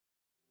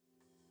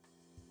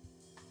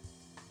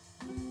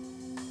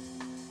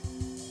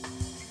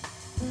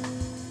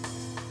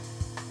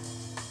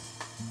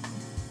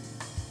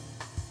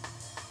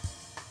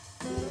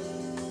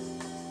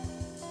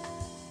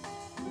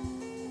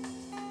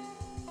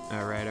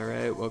All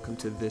right. Welcome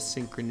to This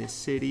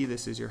Synchronicity.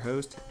 This is your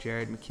host,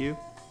 Jared McHugh.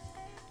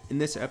 In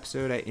this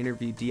episode, I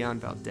interviewed Dion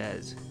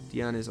Valdez.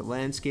 Dion is a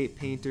landscape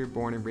painter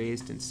born and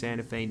raised in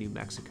Santa Fe, New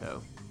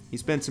Mexico. He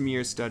spent some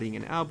years studying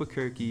in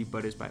Albuquerque,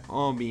 but is by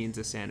all means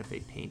a Santa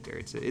Fe painter.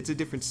 It's a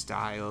different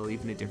style,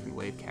 even a different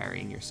way of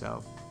carrying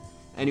yourself.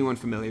 Anyone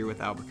familiar with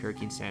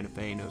Albuquerque and Santa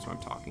Fe knows what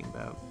I'm talking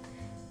about.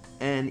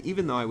 And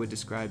even though I would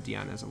describe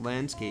Dion as a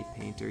landscape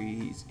painter,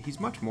 he's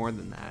much more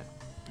than that.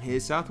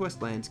 His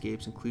Southwest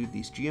landscapes include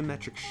these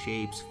geometric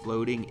shapes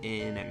floating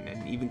in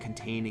and even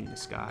containing the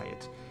sky.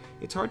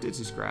 It's hard to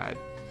describe.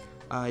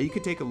 You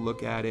could take a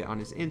look at it on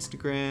his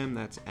Instagram,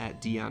 that's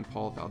at Dion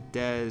Paul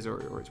Valdez,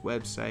 or his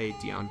website,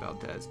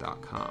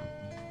 dionvaldez.com.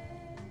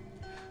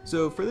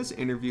 So for this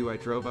interview, I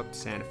drove up to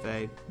Santa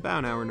Fe, about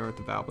an hour north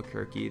of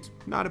Albuquerque. It's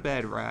not a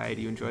bad ride.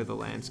 You enjoy the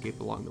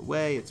landscape along the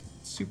way. It's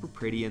super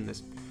pretty in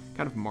this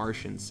kind of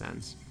Martian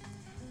sense.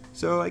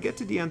 So I get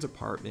to Dion's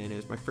apartment. It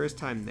was my first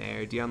time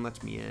there. Dion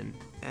lets me in,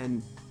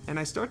 and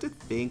I start to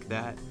think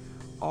that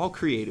all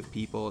creative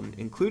people,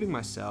 including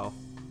myself,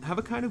 have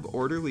a kind of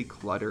orderly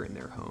clutter in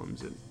their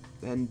homes,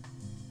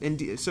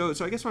 so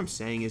I guess what I'm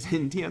saying is,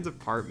 in Dion's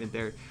apartment,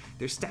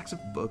 there's stacks of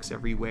books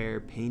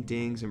everywhere,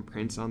 paintings and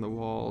prints on the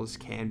walls,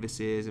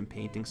 canvases and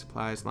painting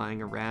supplies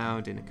lying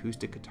around, an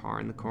acoustic guitar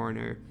in the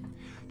corner.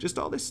 Just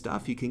all this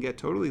stuff you can get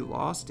totally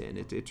lost in.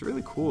 It's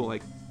really cool.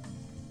 I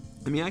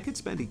could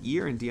spend a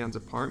year in Dion's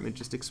apartment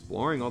just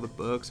exploring all the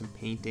books and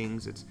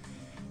paintings. It's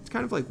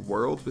kind of like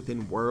worlds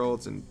within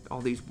worlds, and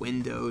all these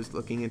windows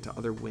looking into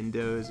other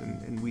windows.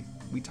 And we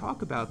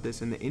talk about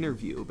this in the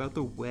interview, about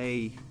the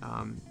way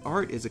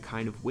art is a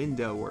kind of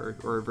window or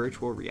a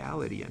virtual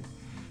reality,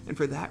 and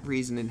for that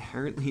reason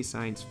inherently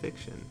science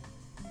fiction.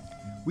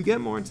 We get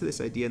more into this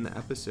idea in the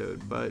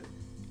episode, but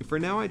for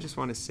now I just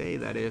want to say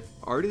that if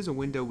art is a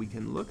window we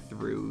can look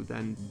through,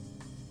 then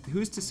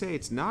who's to say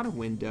it's not a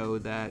window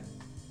that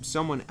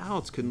someone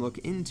else can look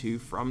into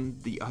from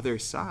the other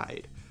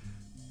side?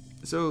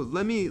 So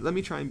let me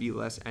try and be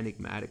less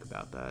enigmatic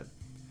about that.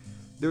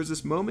 There was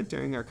this moment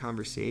during our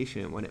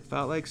conversation when it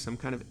felt like some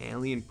kind of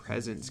alien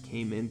presence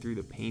came in through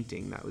the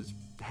painting that was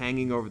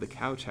hanging over the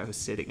couch I was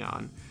sitting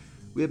on.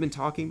 We had been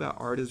talking about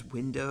art as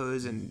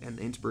windows and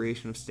the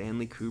inspiration of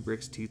Stanley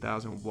Kubrick's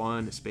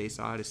 2001: A Space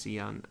Odyssey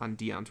on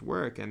Dion's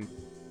work, and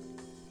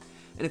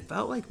it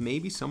felt like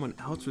maybe someone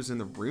else was in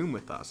the room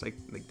with us, like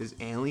this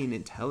alien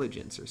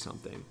intelligence or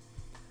something.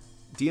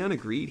 Dion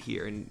agreed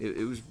here, and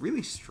it was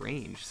really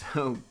strange.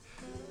 So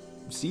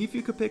see if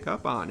you could pick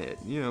up on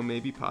it.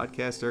 Maybe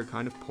podcasts are a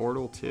kind of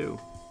portal too.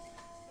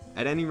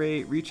 At any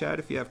rate, reach out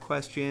if you have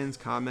questions,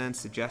 comments,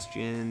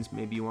 suggestions.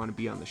 Maybe you want to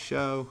be on the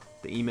show.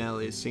 The email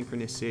is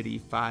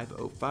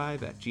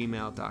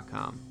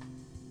synchronicity505@gmail.com.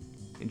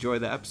 Enjoy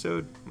the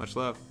episode. Much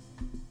love.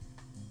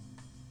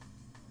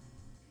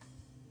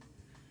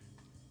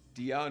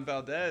 Dion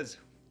Valdez.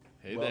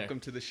 Hey, welcome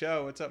to the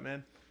show. What's up,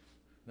 man?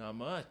 Not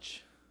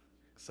much.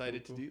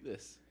 Excited to do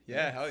this.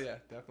 Yeah, Yes. Hell yeah,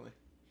 definitely.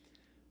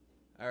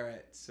 All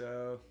right,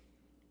 so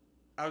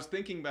I was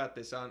thinking about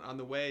this on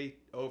the way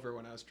over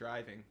when I was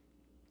driving.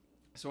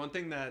 So one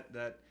thing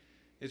that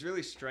is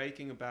really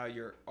striking about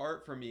your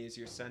art for me is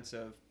your sense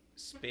of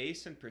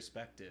space and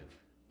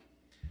perspective,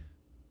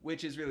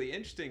 which is really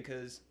interesting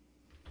because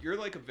you're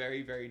like a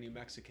very, very New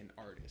Mexican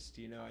artist.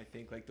 I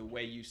think like the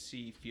way you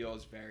see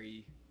feels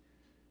very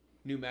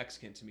New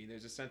Mexican to me.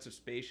 There's a sense of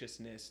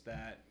spaciousness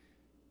that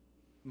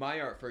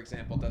my art, for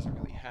example, doesn't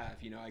really have.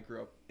 I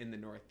grew up in the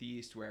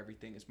Northeast where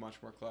everything is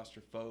much more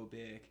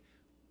claustrophobic,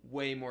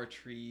 way more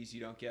trees, you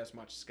don't get as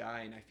much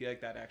sky, and I feel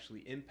like that actually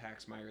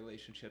impacts my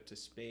relationship to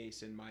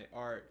space and my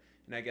art,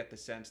 and I get the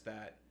sense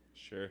that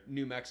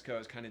New Mexico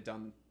has kind of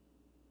done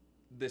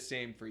the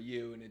same for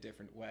you in a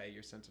different way,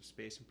 your sense of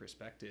space and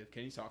perspective.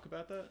 Can you talk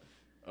about that?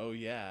 Oh,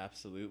 yeah,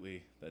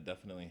 absolutely. That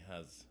definitely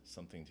has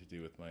something to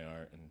do with my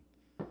art and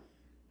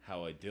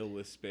how I deal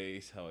with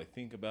space, how I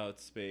think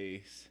about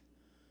space.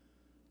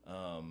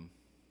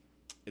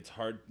 It's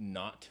hard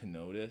not to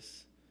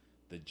notice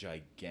the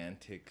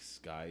gigantic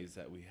skies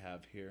that we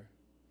have here,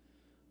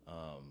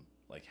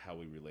 like how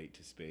we relate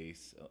to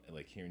space.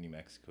 Like here in New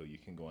Mexico, you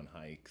can go on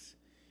hikes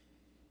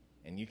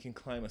and you can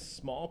climb a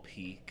small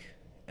peak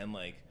and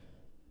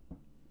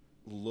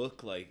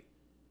look like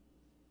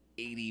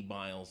 80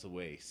 miles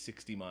away,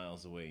 60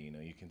 miles away.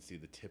 You can see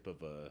the tip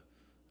of a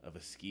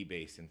ski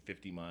basin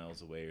 50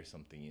 miles away or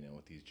something,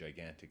 with these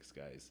gigantic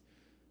skies.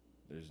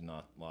 There's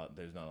not a lot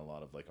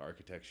of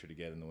architecture to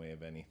get in the way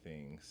of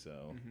anything.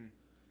 So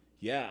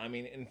yeah,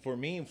 and for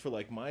me, for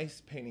my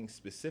painting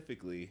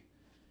specifically,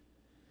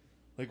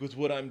 with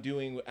what I'm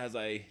doing as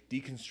I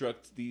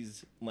deconstruct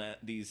these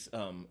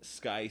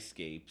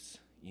skyscapes,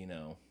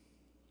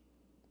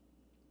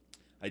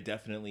 I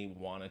definitely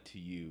wanted to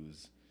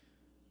use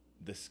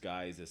the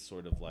skies as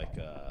sort of like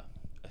a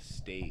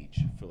stage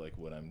for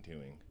what I'm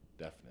doing.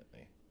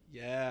 Definitely.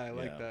 Yeah, I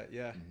like that.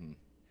 Yeah. Mm-hmm.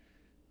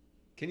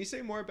 Can you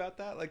say more about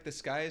that? Like the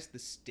sky is the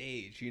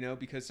stage,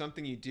 because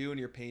something you do in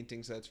your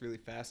paintings that's really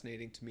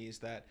fascinating to me is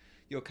that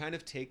you'll kind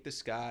of take the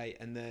sky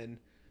and then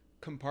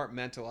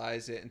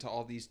compartmentalize it into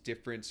all these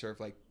different sort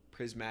of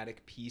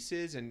prismatic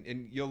pieces,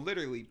 and you'll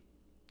literally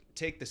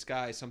take the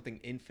sky, something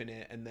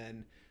infinite, and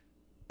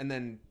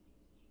then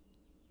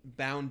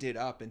bound it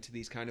up into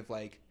these kind of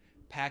like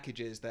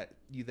packages that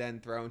you then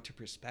throw into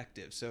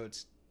perspective. So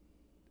it's,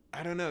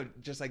 I don't know,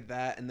 just like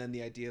that. And then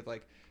the idea of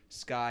like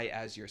sky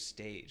as your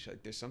stage,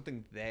 like there's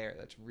something there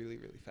that's really,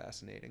 really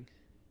fascinating.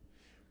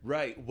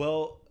 Right.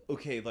 Well,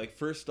 okay, like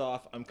first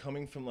off, I'm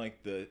coming from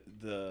like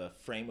the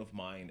frame of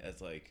mind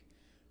as like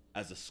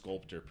as a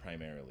sculptor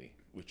primarily,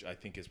 which I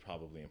think is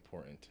probably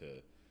important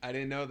to I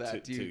didn't know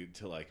that.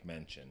 to like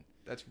mention.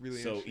 That's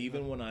really so interesting.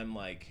 even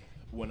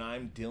when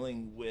I'm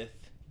dealing with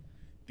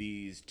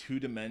these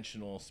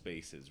two-dimensional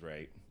spaces,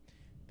 right?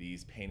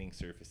 These painting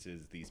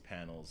surfaces, these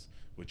panels,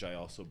 which I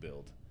also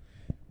build,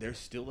 there's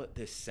still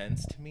this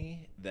sense to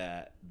me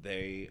that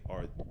they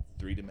are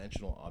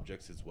three-dimensional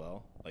objects as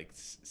well, like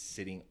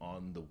sitting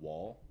on the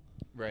wall.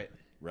 Right.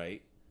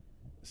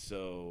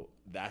 So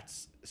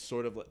that's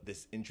sort of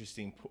this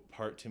interesting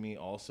part to me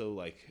also,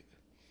 like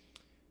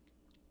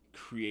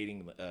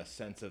creating a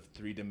sense of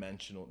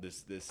three-dimensional,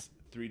 this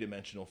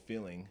three-dimensional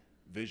feeling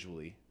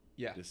visually.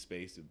 This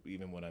space,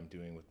 even what I'm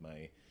doing with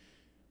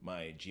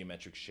my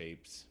geometric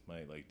shapes,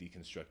 my like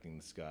deconstructing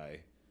the sky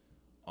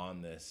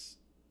on this,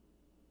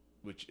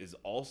 which is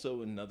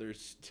also another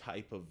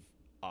type of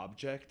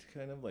object,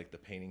 kind of like the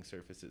painting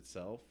surface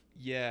itself.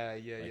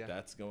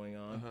 That's going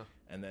on.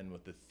 And then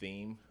with the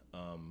theme,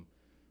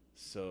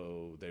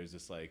 so there's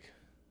this like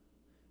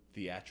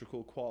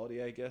theatrical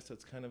quality, I guess,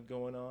 that's kind of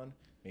going on,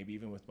 maybe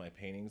even with my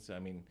paintings. I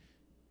mean,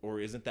 or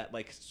isn't that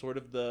like sort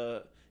of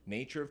the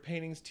nature of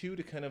paintings too,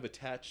 to kind of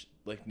attach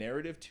like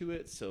narrative to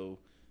it? So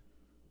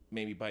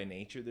maybe by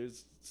nature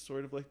there's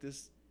sort of like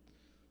this,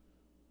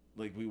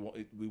 like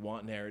we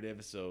want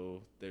narrative,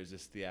 so there's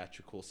this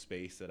theatrical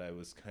space that I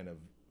was kind of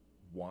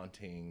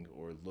wanting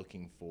or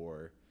looking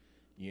for,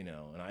 you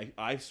know, and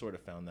I sort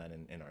of found that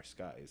in our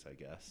skies, I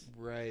guess.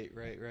 Right.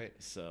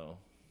 So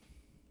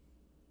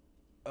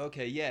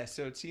okay, yeah,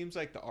 so it seems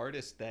like the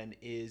artist then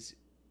is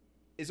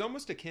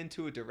almost akin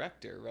to a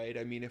director, right?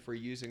 I mean, if we're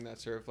using that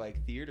sort of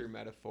like theater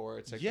metaphor,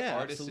 it's like the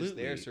artist is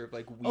there sort of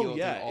like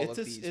wielding all of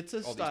these it's a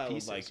all style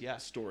these pieces. Of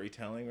like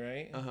storytelling,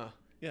 right?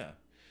 Yeah,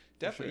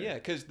 definitely. Sure. Yeah,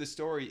 because the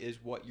story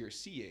is what you're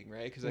seeing,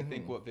 right? Because I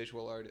think what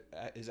visual art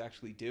is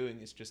actually doing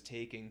is just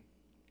taking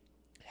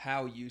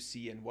how you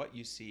see and what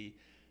you see,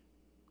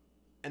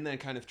 and then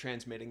kind of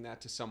transmitting that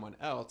to someone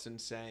else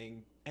and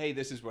saying, hey,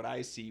 this is what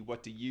I see,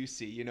 what do you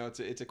see? You know,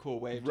 it's a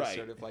cool way of just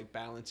sort of like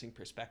balancing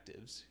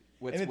perspectives.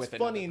 And it's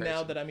funny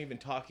now that I'm even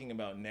talking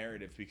about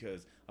narrative,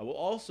 because I will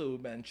also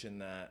mention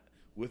that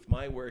with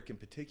my work in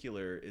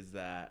particular is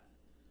that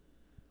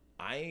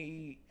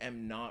I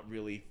am not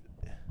really,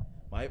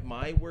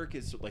 my work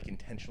is like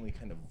intentionally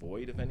kind of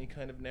void of any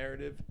kind of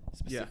narrative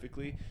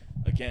specifically.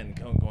 Again,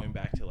 going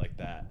back to like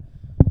that,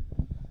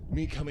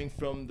 me coming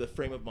from the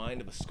frame of mind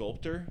of a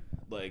sculptor,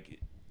 like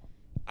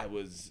I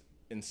was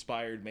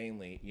inspired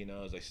mainly, you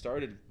know, as I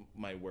started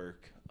my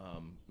work,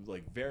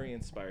 like very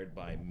inspired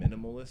by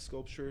minimalist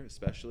sculpture,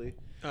 especially,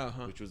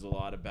 which was a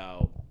lot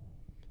about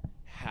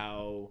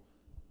how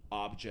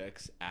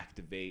objects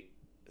activate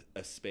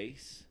a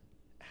space,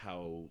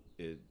 how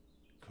it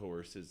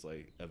coerces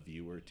like a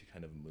viewer to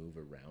kind of move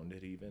around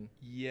it even.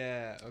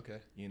 Yeah, okay.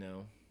 You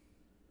know?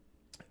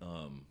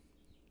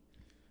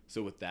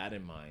 So with that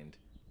in mind,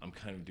 I'm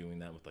kind of doing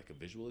that with like a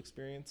visual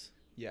experience.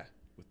 Yeah.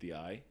 With the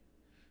eye,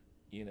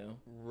 you know?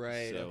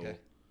 Right, so okay.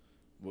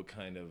 What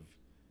kind of,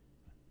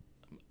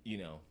 you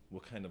know,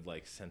 what kind of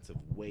like sense of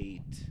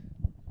weight,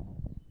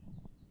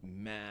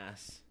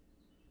 mass,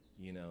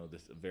 you know,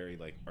 this very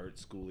like art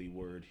schooly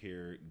word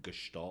here,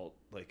 gestalt,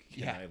 like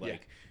can I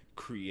like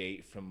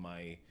create from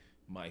my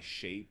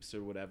shapes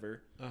or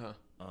whatever. Yeah,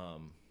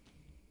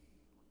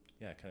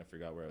 I kind of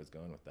forgot where I was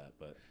going with that,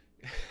 but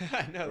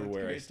no, or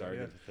where I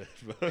started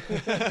with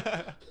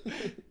it.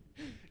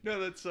 No,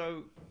 that's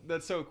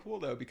so cool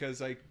though, because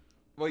like,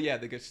 well, yeah,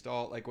 the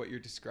gestalt, like what you're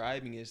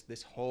describing is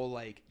this whole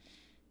like,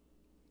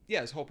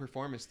 this whole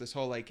performance, this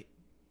whole like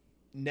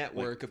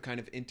network of kind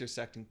of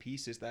intersecting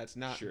pieces. That's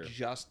not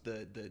just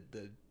the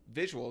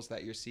visuals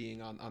that you're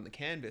seeing on the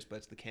canvas, but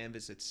it's the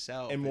canvas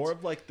itself, and more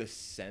of like the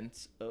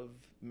sense of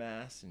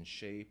mass and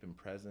shape and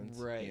presence,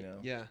 right? You know,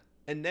 yeah.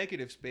 And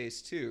negative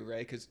space too,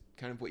 right? Because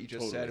kind of what you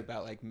just said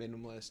about like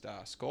minimalist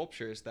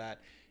sculptures, that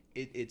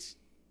it's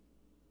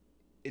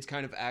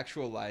kind of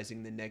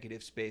actualizing the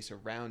negative space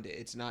around it.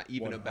 It's not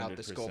even 100%. About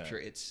the sculpture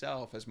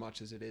itself as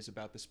much as it is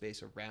about the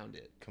space around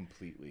it.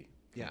 Completely.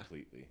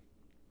 Absolutely.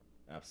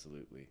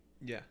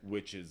 Yeah.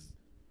 Which is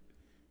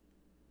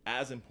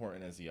as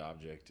important as the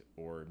object,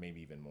 or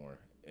maybe even more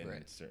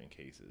in certain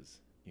cases.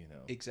 You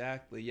know,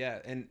 exactly, yeah,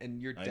 and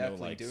you're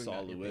definitely doing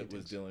that. Soluit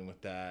was dealing with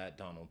that.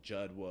 Donald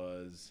Judd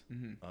was.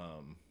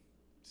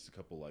 Just a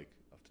couple like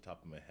off the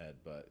top of my head,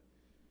 but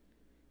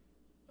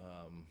who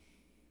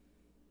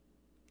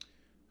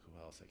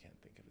else? I can't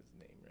think of his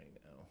name right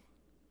now.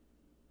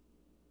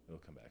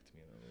 It'll come back to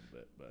me in a little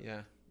bit, but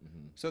yeah.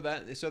 So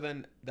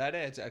then that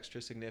adds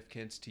extra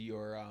significance to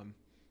your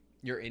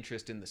your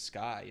interest in the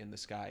sky and the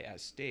sky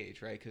as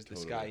stage, right? Because the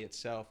sky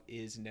itself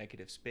is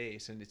negative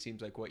space, and it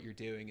seems like what you're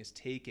doing is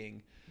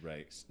taking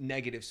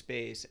negative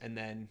space and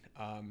then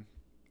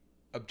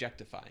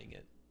objectifying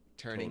it,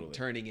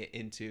 turning it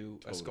into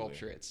a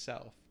sculpture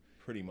itself.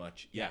 Pretty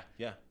much, yeah.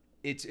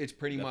 It's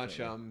pretty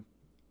Definitely. much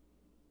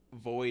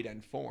void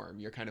and form.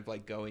 You're kind of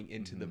like going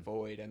into the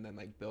void and then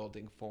like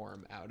building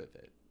form out of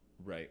it.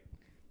 Right.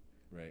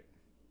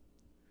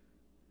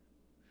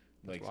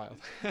 That's like wild.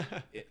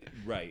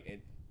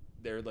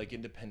 They're like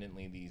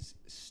independently these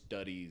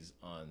studies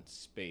on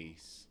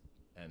space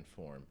and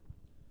form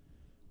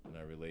and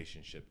our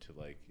relationship to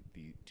like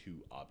the two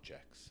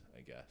objects,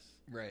 I guess.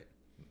 Right.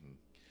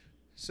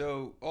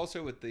 So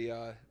also with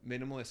the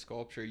minimalist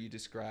sculpture, you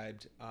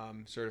described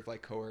sort of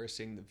like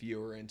coercing the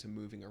viewer into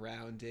moving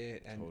around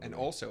it and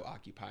also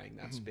occupying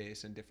that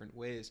space in different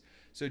ways.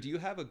 So do you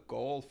have a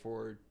goal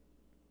for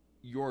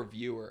your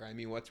viewer? I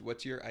mean,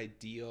 what's your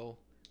ideal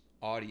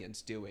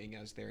audience doing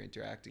as they're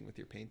interacting with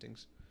your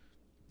paintings?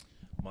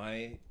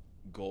 My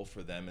goal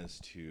for them is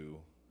to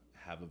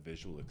have a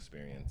visual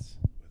experience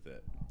with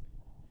it.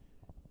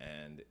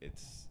 And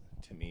it's,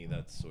 to me,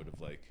 that's sort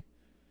of like,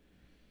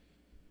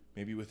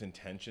 maybe with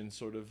intention,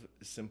 sort of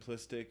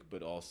simplistic,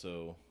 but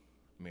also,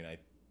 I mean,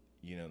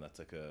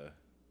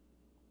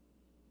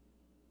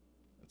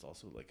 that's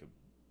also like a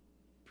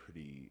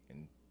pretty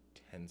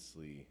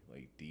intensely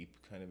like deep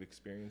kind of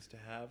experience to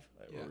have,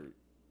 or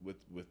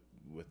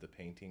with the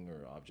painting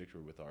or object or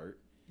with art.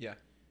 Yeah.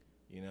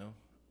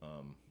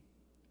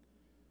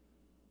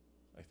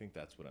 I think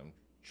that's what I'm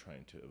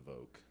trying to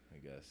evoke, I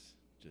guess.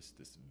 Just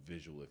this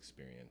visual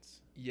experience.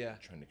 Yeah.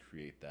 Trying to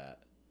create that.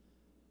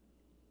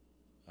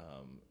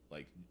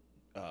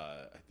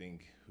 I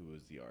think, who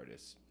was the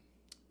artist?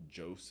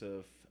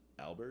 Joseph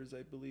Albers,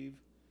 I believe.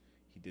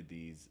 He did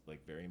these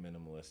like very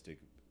minimalistic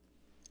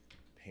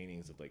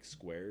paintings of like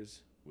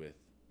squares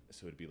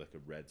so it'd be like a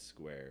red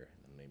square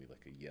and then maybe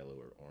like a yellow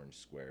or orange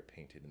square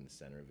painted in the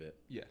center of it.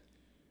 Yeah.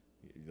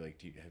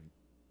 Like,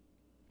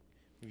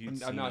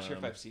 I'm not sure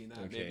if I've seen that.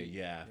 Okay, maybe.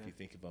 Yeah, if you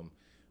think of him,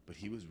 but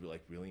he was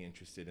really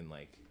interested in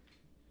like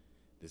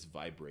this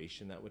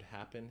vibration that would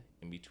happen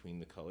in between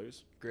the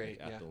colors, Great,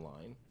 like, at the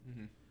line.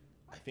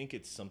 I think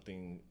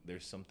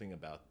there's something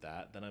about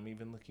that I'm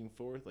even looking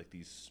for, like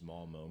these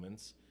small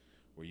moments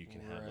where you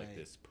can have like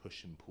this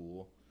push and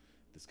pull,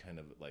 this kind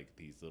of like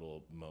these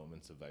little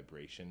moments of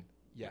vibration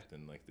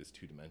within like this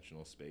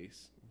two-dimensional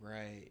space.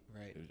 Right.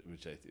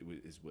 Which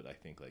is what I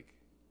think like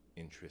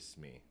interests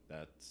me.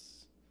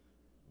 That's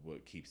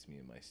what keeps me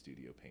in my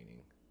studio painting.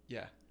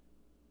 Yeah.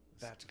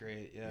 That's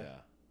great. Yeah. Yeah.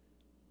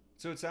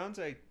 So it sounds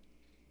like,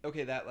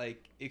 okay, that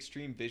like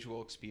extreme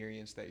visual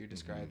experience that you're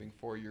describing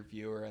for your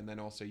viewer, and then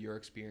also your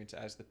experience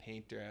as the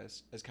painter,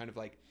 as kind of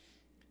like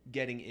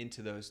getting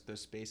into those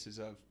spaces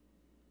of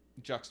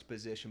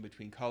juxtaposition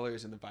between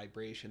colors and the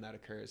vibration that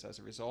occurs as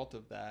a result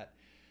of that.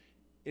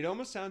 It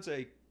almost sounds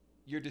like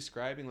you're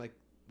describing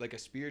like a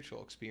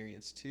spiritual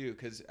experience too,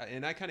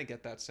 and I kind of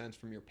get that sense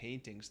from your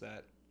paintings,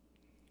 that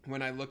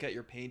when I look at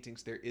your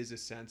paintings, there is a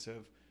sense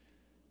of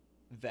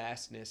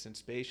vastness and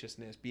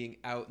spaciousness, being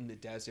out in the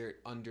desert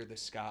under the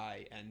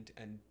sky and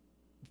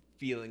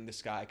feeling the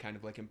sky kind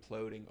of like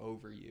imploding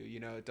over you.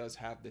 You know, it does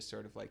have this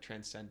sort of like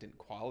transcendent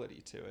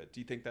quality to it. Do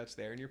you think that's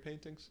there in your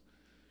paintings?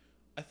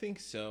 I think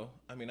so.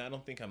 I mean, I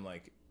don't think I'm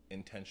like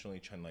intentionally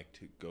trying like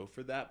to go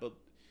for that, but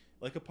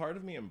like a part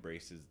of me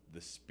embraces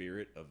the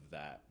spirit of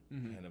that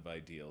kind of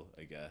ideal,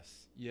 I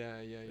guess. Yeah.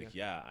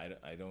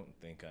 I don't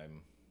think I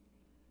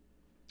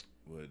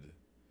would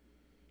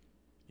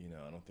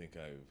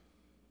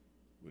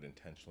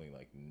intentionally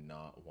like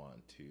not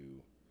want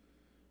to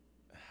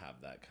have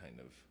that kind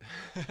of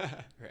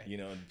right.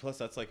 And plus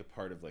that's like a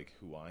part of like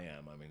who I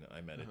am. I mean,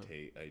 I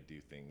meditate, I do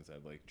things, I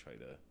like try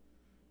to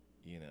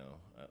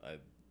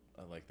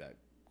I like that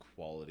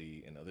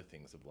quality in other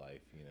things of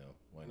life,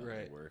 why not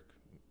my work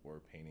or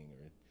painting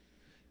or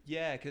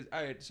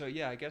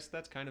I guess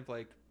that's kind of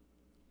like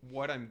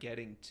what I'm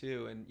getting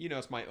to, and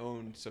it's my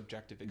own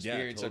subjective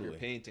experience of your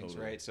paintings,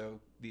 right?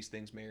 So these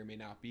things may or may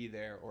not be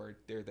there, or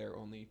they're there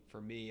only for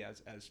me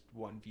as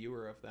one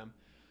viewer of them.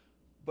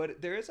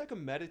 But there is like a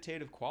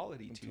meditative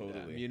quality to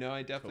them.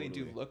 I definitely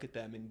do look at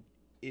them, and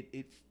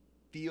it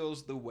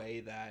feels the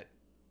way that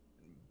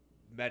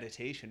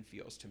meditation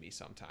feels to me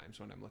sometimes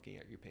when I'm looking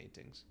at your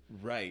paintings.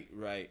 Right.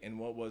 And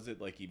what was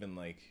it like, even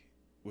like,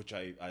 which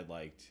I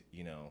liked,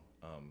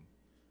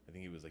 I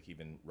think it was like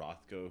even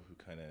Rothko who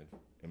kind of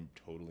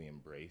totally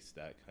embraced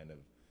that kind of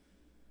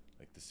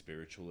like the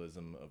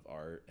spiritualism of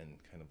art and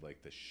kind of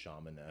like the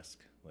shamanesque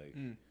like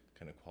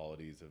kind of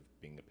qualities of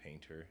being a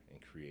painter and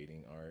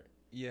creating art.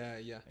 Yeah.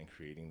 And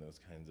creating those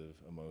kinds of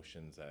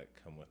emotions that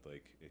come with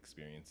like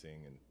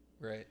experiencing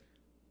and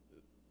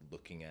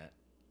looking at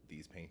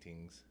these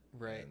paintings.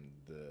 And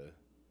the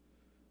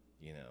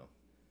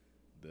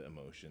the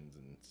emotions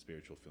and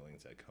spiritual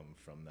feelings that come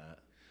from that.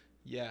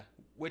 Yeah,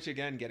 which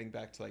again, getting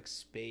back to like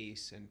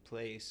space and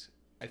place,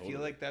 I feel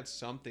like that's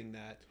something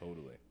that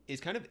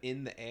is kind of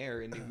in the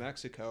air in New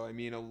Mexico. I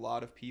mean, a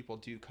lot of people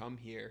do come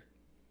here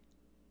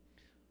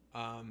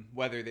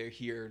whether they're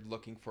here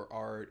looking for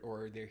art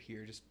or they're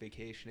here just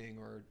vacationing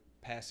or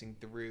passing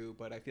through.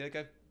 But I feel like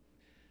I've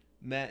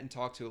met and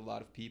talked to a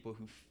lot of people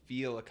who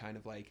feel a kind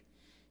of like,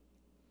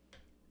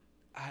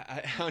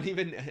 I don't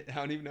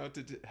even know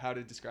how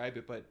to describe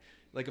it, but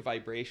like a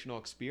vibrational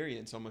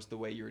experience, almost the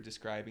way you were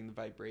describing the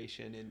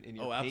vibration in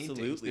your paintings.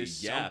 Absolutely.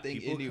 There's yeah, something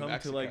people in New come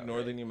Mexico, to like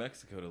northern right? New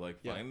Mexico to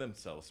like find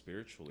themselves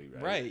spiritually,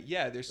 right? Right.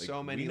 Yeah. There's Like,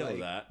 so many. We know like,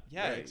 that.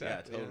 Yeah. Right.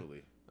 Exactly. Yeah.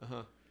 Totally.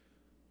 Uh-huh.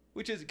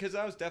 Which is because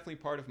that was definitely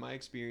part of my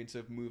experience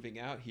of moving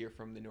out here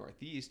from the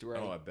Northeast, where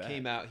I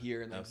came out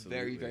here and like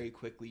very, very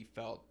quickly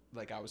felt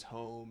like I was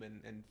home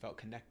and felt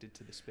connected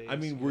to the space. I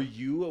mean, were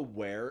you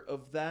aware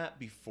of that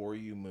before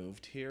you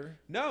moved here?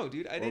 No,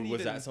 dude, I didn't. Or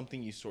was that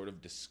something you sort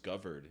of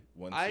discovered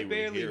once I you were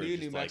barely here? knew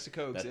Just New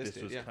Mexico existed. That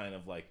this was kind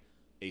of like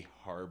a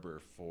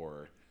harbor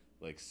for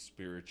like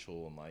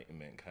spiritual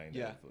enlightenment, kind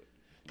of.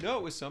 No,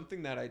 it was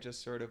something that I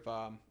just sort of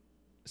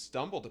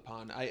stumbled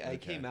upon. I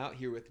came out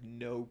here with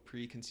no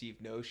preconceived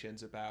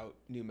notions about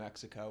New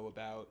Mexico,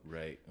 about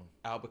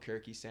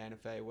Albuquerque, Santa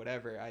Fe,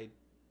 whatever.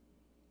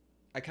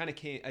 I kind of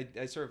came.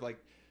 I sort of like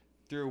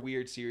through a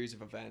weird series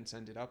of events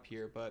ended up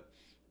here, but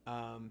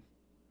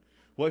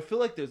well, I feel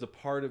like there's a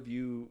part of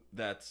you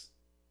that's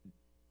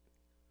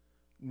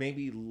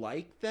maybe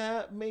like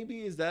that.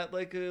 Maybe is that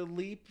like a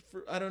leap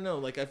for, I don't know,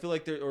 like I feel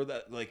like there, or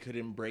that like could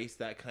embrace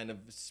that kind of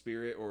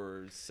spirit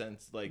or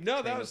sense, like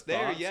no, that was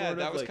there. Thought, yeah,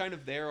 that was like, kind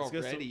of there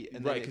already. So,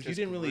 and right, because you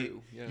didn't really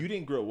you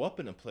didn't grow up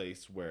in a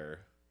place where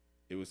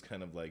it was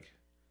kind of like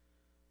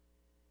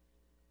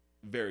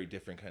very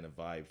different kind of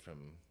vibe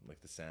from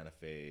like the Santa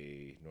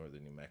Fe,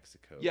 northern New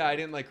Mexico. Yeah, I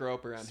didn't like grow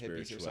up around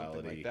hippies or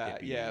something like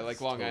that. Hippies, yeah,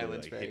 like Long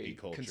Island's like, very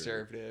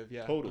conservative.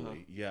 Yeah,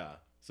 totally. Yeah,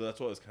 so that's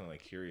why I was kind of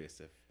like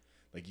curious if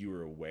like you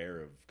were aware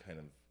of kind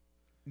of.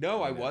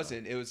 No, I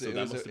wasn't. It was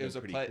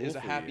a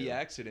happy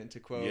accident,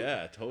 to quote.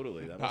 Yeah,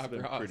 totally. That must have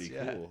been pretty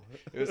cool.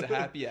 It was a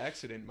happy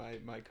accident,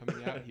 my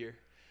coming out here.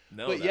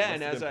 No, but yeah,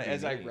 and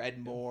as I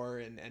read more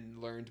and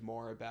learned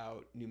more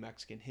about New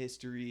Mexican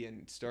history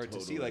and started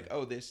to see like,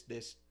 oh, this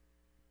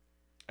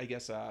I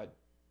guess I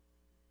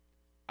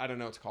don't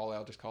know what to call it.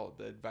 I'll just call it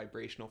the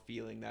vibrational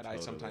feeling that I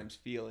sometimes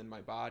feel in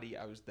my body.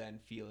 I was then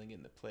feeling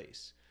in the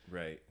place.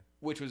 Right.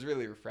 Which was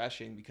really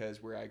refreshing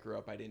because where I grew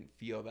up, I didn't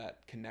feel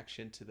that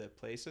connection to the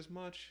place as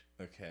much.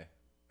 Okay.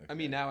 I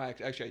mean, now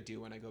actually I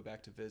do when I go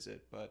back to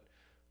visit, but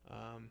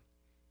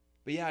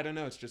yeah, I don't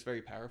know. It's just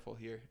very powerful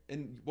here.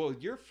 And well,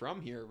 you're from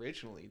here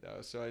originally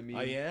though. So I mean,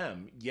 I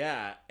am.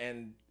 Yeah.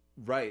 And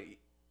right.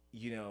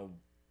 You know,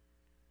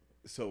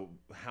 so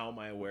how am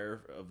I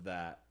aware of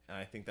that? And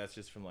I think that's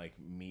just from like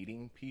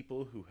meeting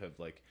people who have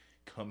like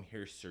come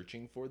here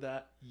searching for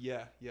that.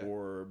 Yeah.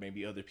 Or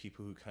maybe other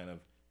people who kind of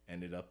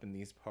ended up in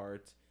these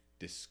parts,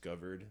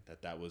 discovered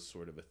that was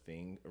sort of a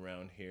thing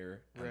around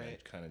here, and then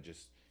kind of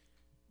just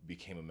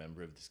became a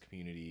member of this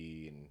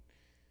community, and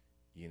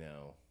you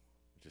know,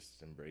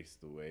 just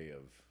embraced the way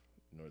of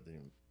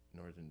northern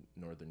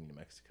New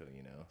Mexico.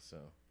 You know, so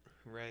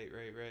right.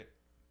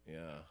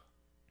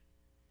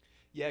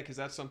 Yeah, because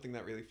that's something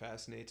that really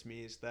fascinates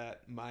me, is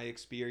that my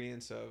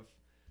experience of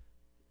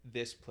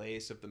this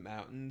place, of the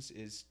mountains,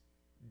 is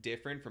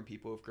different from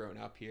people who've grown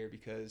up here,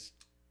 because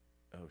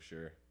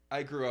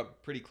I grew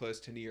up pretty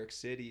close to New York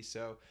City,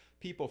 so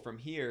people from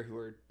here who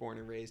are born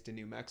and raised in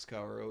New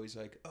Mexico are always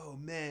like, oh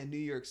man, New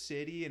York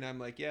City, and I'm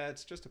like, yeah,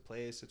 it's just a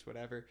place, it's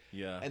whatever.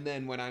 Yeah. And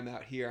then when I'm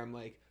out here, I'm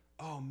like,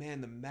 oh man,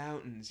 the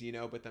mountains, you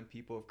know, but then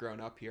people who've grown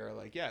up here are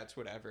like, yeah, it's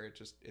whatever,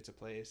 it's a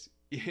place,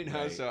 you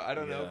know. Right. So I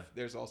don't know if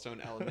there's also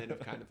an element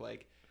of kind of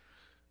like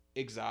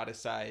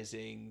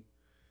exoticizing,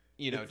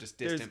 you know, just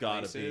distant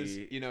places.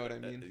 You know what I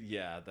mean?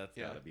 Yeah, that's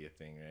gotta be a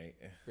thing, right?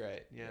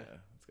 Right. Yeah.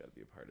 It's gotta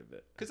be a part of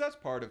it. Because that's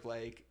part of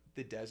like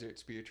the desert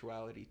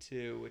spirituality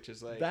too, which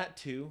is like that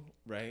too,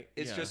 right?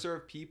 It's just sort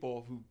of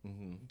people who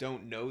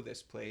don't know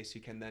this place who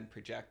can then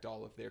project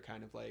all of their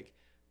kind of like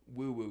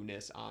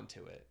woo-woo-ness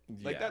onto it.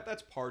 Like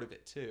that's part of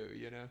it too,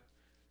 you know?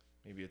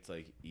 Maybe it's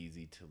like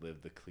easy to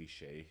live the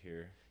cliche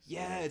here.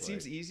 Yeah, it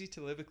seems easy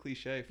to live a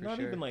cliche for sure. Not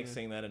even like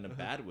saying that in a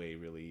bad way,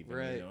 really. Even,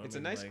 right. You know? It's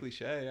a nice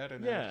cliche. I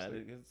don't know. Yeah.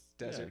 It's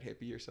desert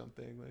hippie or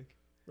something. Like.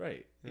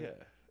 Right. Yeah.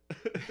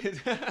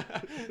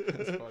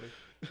 That's funny.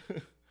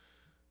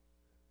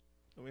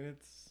 I mean,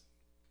 it's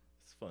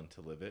fun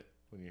to live it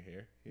when you're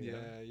here. You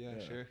know? Yeah,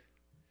 sure.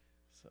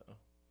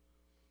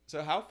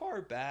 So how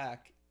far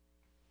back,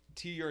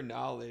 to your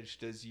knowledge,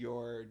 does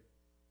your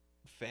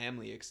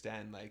family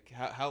extend? Like,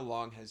 how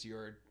long has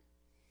your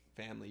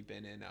family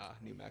been in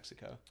New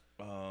Mexico?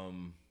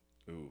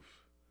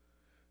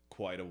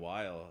 Quite a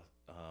while.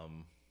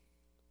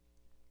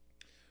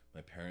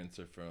 My parents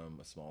are from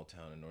a small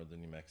town in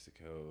northern New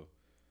Mexico.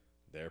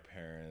 Their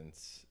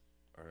parents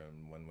are,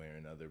 in one way or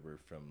another, were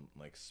from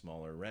like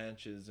smaller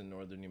ranches in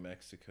northern New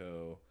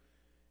Mexico.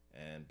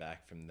 And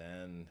back from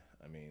then,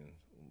 I mean,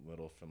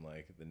 little from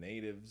like the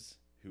natives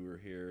who were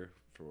here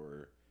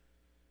for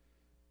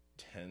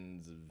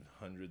tens of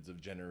hundreds of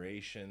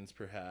generations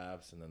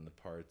perhaps, and then the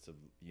parts of,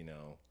 you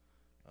know,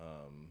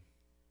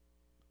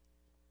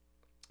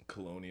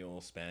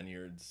 colonial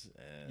Spaniards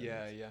and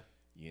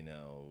you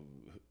know,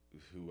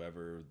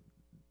 whoever,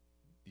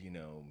 you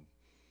know,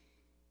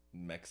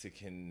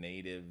 Mexican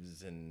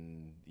natives,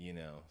 and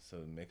so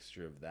a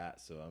mixture of that.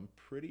 So I'm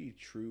pretty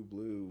true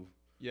blue,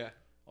 Yeah.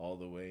 all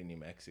the way New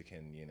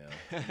Mexican.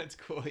 That's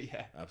cool.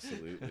 Yeah.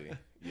 Absolutely.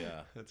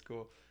 Yeah. That's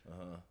cool.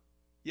 Uh-huh.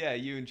 Yeah,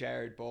 you and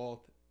Jared both.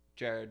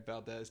 Jared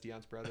Valdez,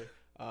 Dion's brother.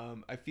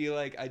 I feel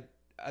like I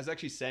was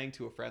actually saying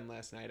to a friend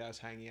last night I was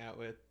hanging out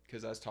with,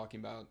 because I was talking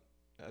about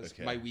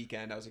my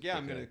weekend. I was like, yeah,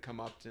 I'm going to come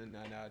up and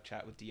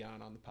chat with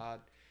Dion on the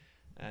pod.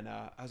 And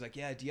I was like,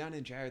 yeah, Dion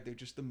and Jared, they're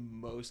just the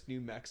most New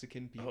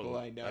Mexican people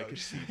I know. I could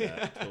see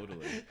that,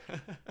 totally.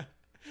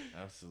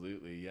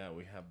 Absolutely, yeah.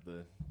 We have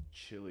the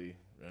chili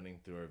running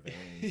through our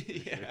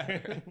veins. Yeah,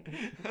 sure.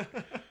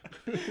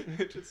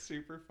 Which is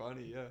super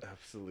funny, yeah.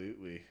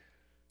 Absolutely.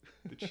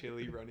 The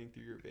chili running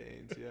through your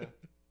veins, yeah.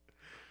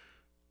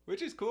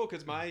 Which is cool,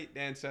 because my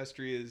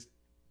ancestry is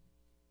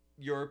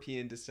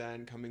European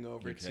descent, coming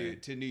over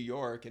to New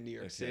York and New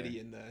York City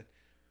in the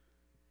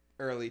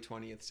early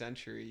 20th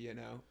century,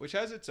 which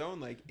has its own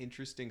like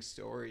interesting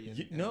story and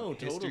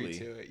history totally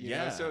to it. You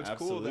know? So it's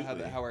absolutely. Cool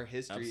to how our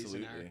histories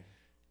and our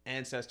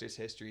ancestors'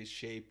 histories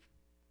shape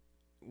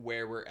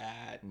where we're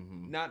at.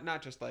 Mm-hmm.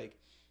 Not just like,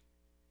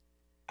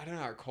 I don't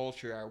know, our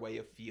culture, our way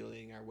of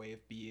feeling, our way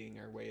of being,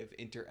 our way of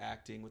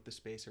interacting with the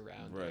space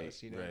around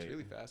us. It's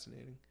really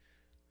fascinating.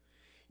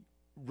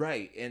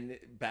 Right, and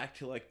back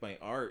to like my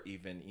art,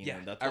 even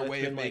that's our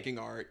way of making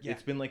art. Yeah,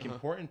 it's been like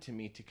important to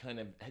me to kind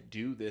of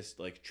do this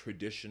like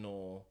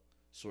traditional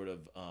sort of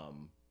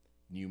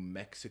New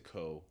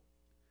Mexico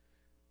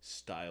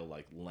style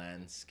like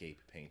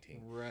landscape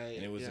painting. Right,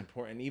 and it was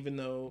important, even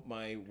though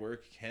my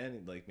work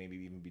can like maybe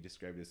even be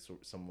described as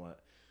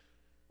somewhat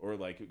or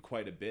like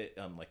quite a bit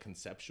like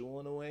conceptual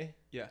in a way.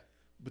 Yeah,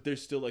 but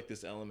there's still like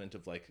this element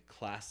of like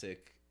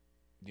classic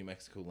New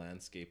Mexico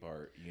landscape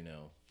art,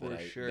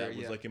 that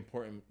was like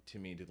important to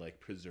me to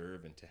like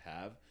preserve and to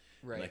have.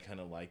 Right. And I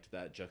kind of liked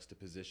that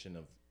juxtaposition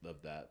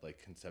of that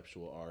like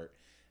conceptual art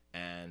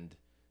and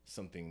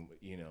something,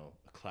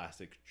 a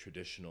classic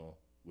traditional,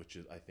 which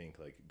is I think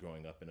like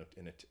growing up in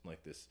a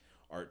like this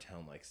art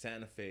town like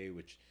Santa Fe,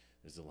 which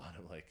there's a lot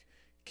of like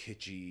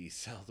kitschy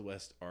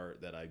Southwest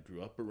art that I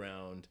grew up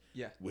around.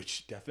 Yeah.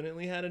 Which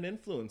definitely had an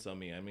influence on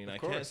me. I mean, of I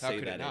course. can't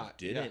say that it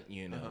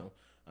didn't, Uh-huh.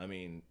 I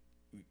mean,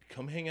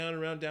 come hang out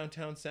around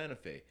downtown Santa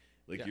Fe.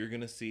 Like you're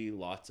gonna see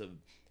lots of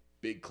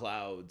big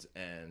clouds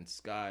and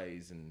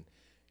skies and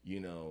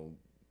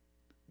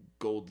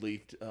gold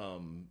leafed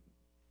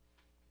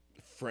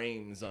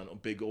frames on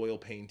big oil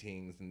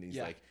paintings and these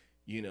like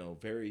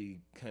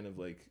very kind of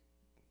like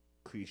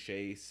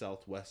cliche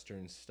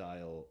Southwestern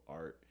style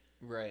art.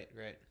 Right.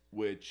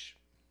 Which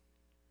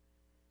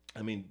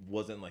I mean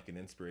wasn't like an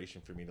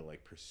inspiration for me to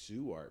like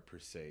pursue art per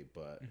se,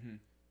 but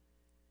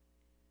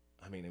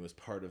I mean, it was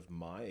part of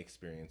my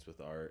experience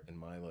with art and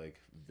my like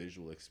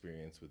visual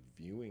experience with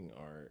viewing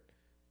art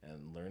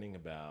and learning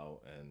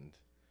about and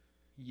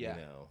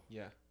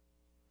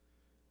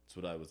it's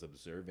what I was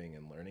observing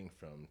and learning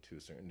from to a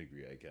certain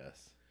degree, I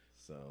guess.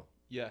 So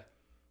yeah,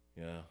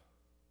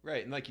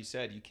 right. And like you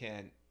said, you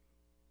can't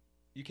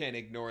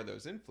ignore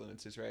those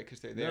influences, right? Because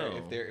they're there. No,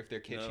 if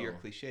they're kitschy or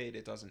cliched,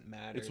 it doesn't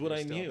matter. It's what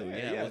I knew.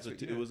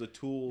 It was a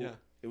tool. Yeah.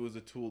 It was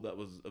a tool that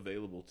was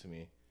available to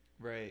me.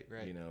 Right.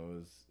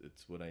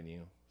 It's what I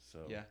knew.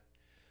 So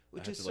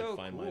which I had is to like so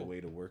find cool. my way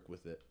to work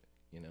with it.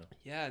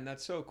 Yeah, and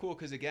that's so cool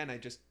because again,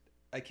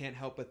 I can't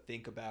help but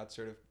think about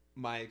sort of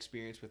my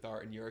experience with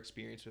art and your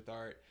experience with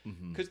art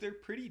because they're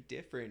pretty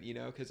different.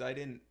 Because I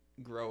didn't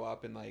grow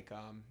up in like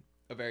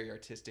a very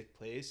artistic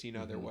place.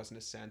 There wasn't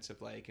a sense of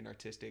like an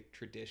artistic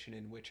tradition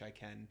in which I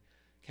can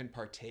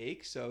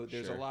partake. So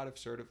there's a lot of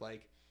sort of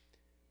like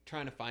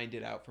trying to find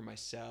it out for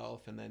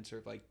myself and then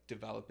sort of like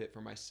develop it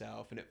for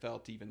myself. And it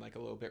felt even like a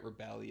little bit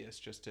rebellious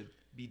just to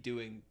be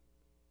doing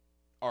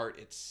art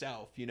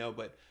itself,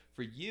 but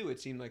for you it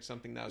seemed like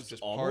something that was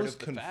just part of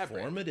the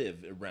fabric.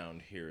 Conformative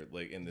around here,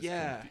 like in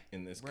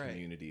this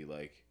community,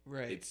 like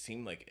it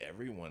seemed like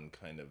everyone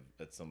kind of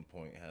at some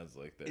point has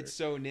like their, it's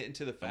so knit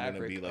into the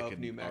fabric like of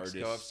New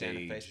Mexico, of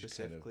Santa Fe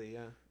specifically,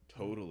 kind of,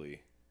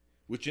 totally,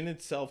 which in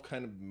itself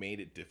kind of made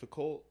it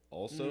difficult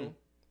also.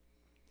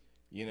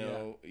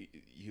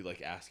 You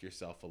like ask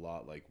yourself a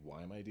lot, like,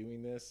 why am I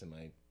doing this? Am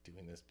I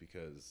doing this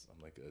because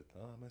I'm like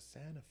I'm a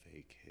Santa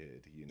Fe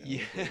kid,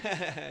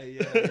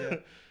 Yeah.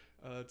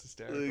 Oh, that's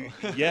hysterical.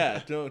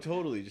 No,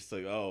 totally. Just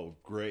like, oh,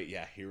 great,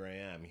 yeah, here I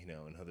am.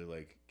 Another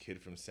like kid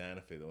from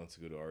Santa Fe that wants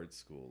to go to art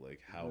school.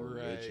 Like, how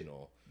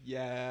original.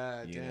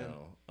 Yeah,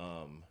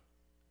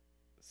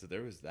 So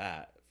there was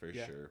that for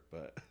sure,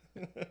 but.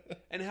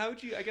 And how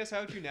would you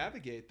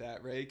navigate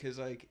that, right? Because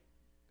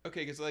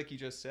like you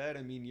just said,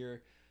 I mean,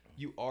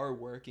 you are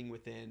working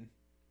within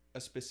a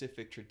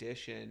specific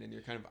tradition and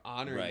you're kind of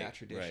honoring that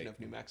tradition of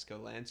New Mexico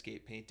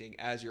landscape painting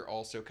as you're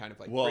also kind of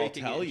like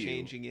breaking it and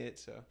changing it.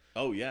 So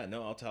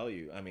I'll tell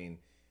you. I mean,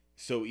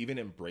 so even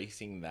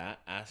embracing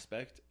that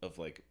aspect of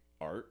like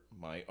art,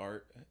 my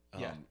art,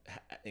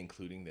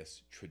 including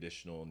this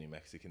traditional New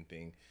Mexican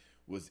thing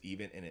was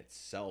even in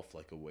itself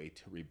like a way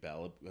to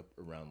rebel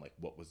around like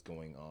what was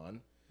going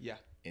on. Yeah.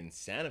 In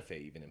Santa Fe,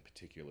 even in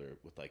particular,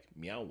 with like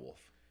Meow Wolf,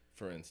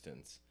 for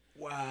instance.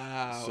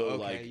 Wow. So okay.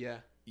 like, Yeah.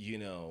 you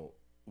know,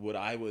 what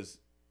I was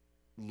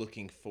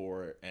looking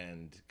for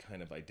and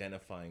kind of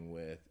identifying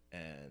with,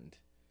 and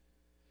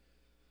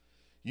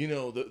you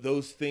know,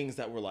 those things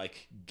that were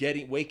like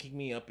waking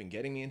me up and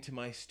getting me into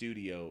my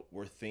studio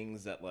were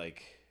things that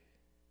like,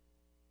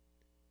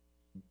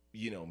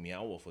 you know,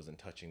 Meow Wolf wasn't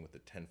touching with a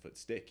 10-foot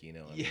stick, you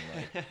know. I mean,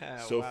 like,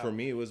 so wow. for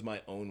me, it was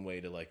my own way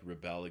to like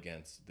rebel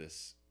against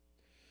this,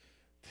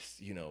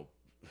 you know,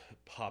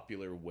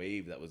 popular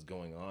wave that was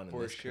going on in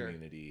this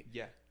community.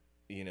 Yeah.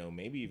 You know,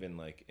 maybe even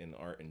like in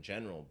art in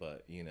general,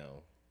 but you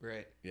know.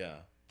 Right. Yeah.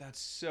 That's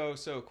so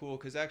cool,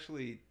 because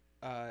actually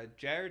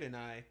Jared and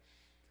I,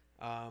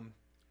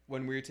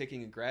 when we were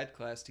taking a grad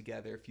class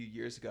together a few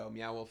years ago,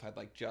 Meow Wolf had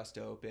like just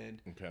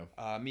opened. Okay.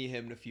 Me,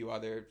 him, and a few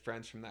other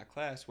friends from that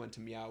class went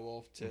to Meow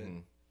Wolf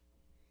to,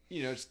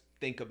 you know, just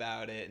think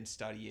about it and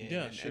study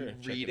it,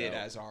 and read it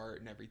as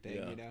art and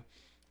everything, you know.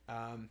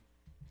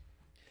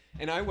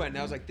 And I went and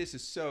I was like, this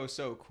is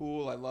so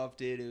cool. I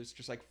loved it. It was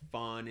just like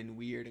fun and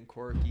weird and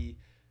quirky.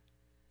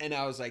 And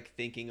I was like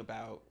thinking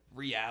about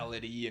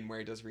reality and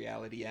where does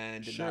reality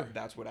end, and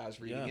that's what I was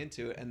reading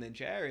into. And then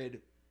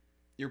Jared,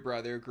 your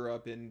brother, grew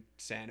up in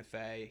Santa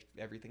Fe,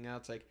 everything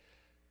else, like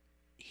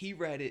he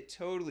read it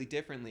totally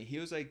differently. He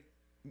was like,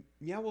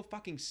 Meow Wolf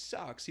fucking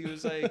sucks. He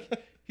was like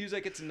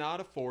it's not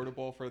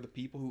affordable for the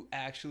people who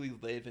actually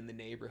live in the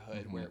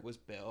neighborhood where it was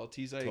built.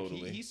 He's like,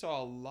 he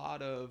saw a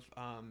lot of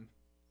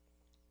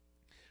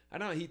I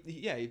don't know,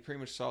 he pretty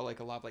much saw like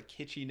a lot of like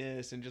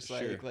kitschiness and just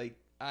like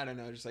I don't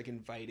know, just like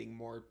inviting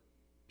more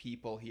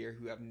people here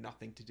who have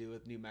nothing to do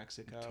with New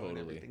Mexico and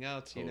everything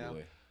else, you know.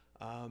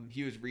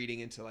 He was reading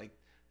into like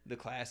the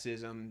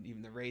classism,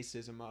 even the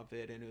racism of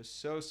it, and it was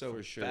so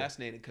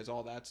fascinating, because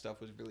all that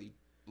stuff was really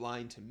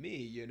blind to me,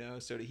 you know.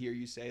 So to hear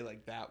you say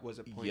like that was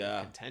a point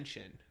of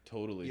contention,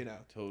 you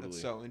know,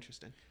 that's so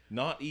interesting.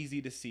 Not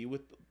easy to see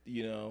with,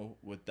 you know,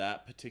 with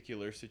that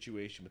particular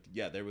situation,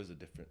 but there was a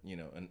different, you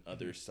know, an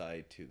other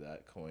side to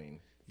that coin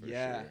for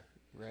sure.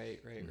 Right.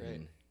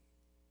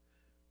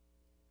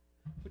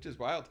 Which is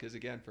wild, because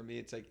again, for me,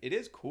 it's like, it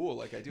is cool.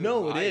 Like I do.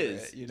 No, it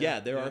is. You know?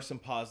 There are some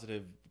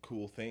positive,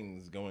 cool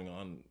things going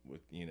on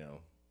with, you know,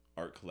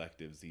 art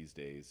collectives these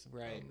days.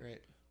 Right.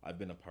 I've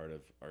been a part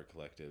of art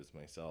collectives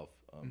myself,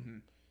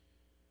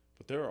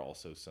 but there are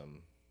also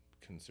some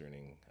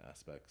concerning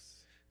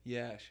aspects.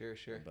 Yeah, sure.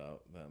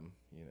 About them,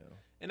 you know.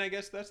 And I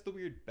guess that's the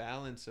weird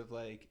balance of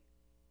like,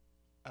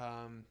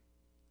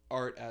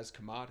 art as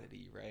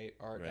commodity, right?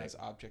 Art as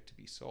object to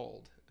be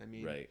sold. I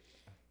mean,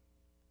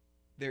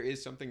 there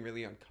is something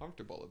really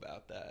uncomfortable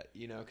about that,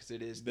 you know, because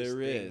it is this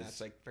thing that's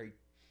like very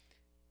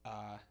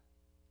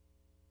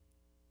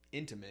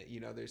intimate, you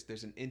know.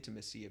 There's an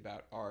intimacy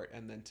about art,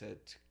 and then to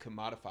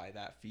commodify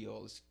that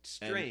feels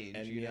strange.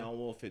 And Meow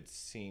Wolf, it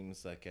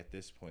seems like at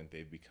this point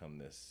they've become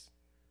this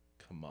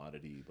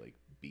commodity like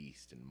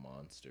beast and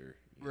monster,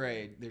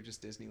 right know? They're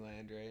just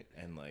Disneyland, right?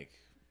 And like,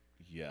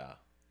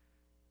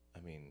 I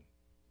mean,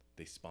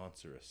 they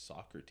sponsor a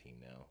soccer team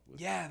now.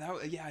 I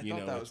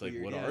thought that was like,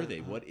 weird. What are they?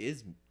 What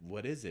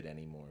is it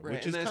anymore? Right.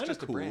 Which is kind of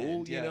cool,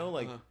 brand, you know.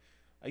 Like,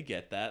 I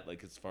get that.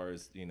 Like, as far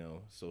as, you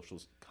know, social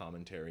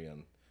commentary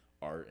on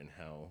art and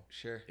how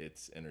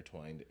it's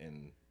intertwined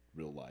in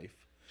real life.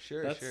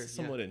 That's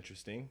somewhat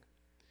interesting.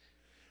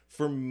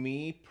 For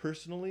me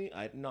personally,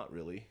 not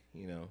really.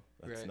 You know,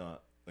 that's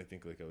not. I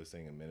think, like I was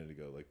saying a minute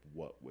ago, like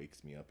what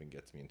wakes me up and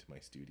gets me into my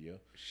studio.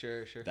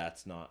 Sure.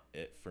 That's not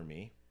it for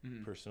me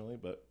personally,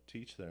 but to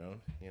each their own,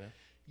 you know?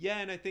 Yeah,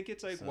 and I think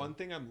it's like one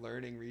thing I'm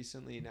learning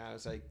recently now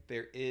is like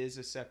there is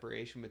a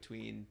separation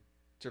between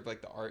sort of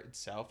like the art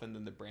itself and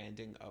then the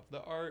branding of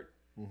the art.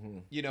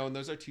 You know, and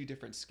those are two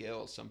different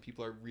skills. Some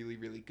people are really,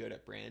 really good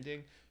at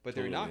branding, but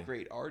they're not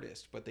great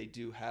artists, but they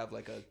do have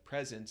like a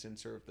presence in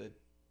sort of the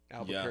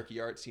Albuquerque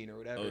art scene or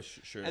whatever. Oh,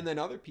 sure. And then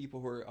other people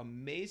who are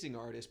amazing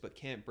artists but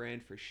can't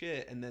brand for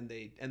shit, and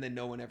then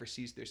no one ever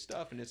sees their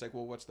stuff, and it's like,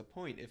 well, what's the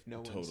point if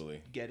no one's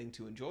getting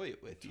to enjoy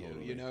it with you?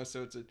 You know,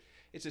 so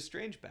it's a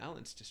strange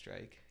balance to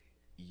strike.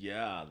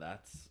 Yeah,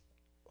 that's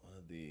one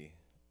of the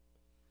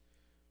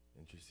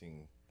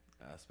interesting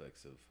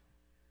aspects of,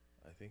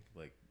 I think,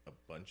 like a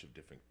bunch of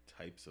different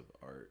types of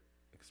art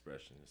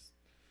expressions.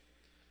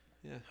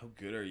 Yeah. How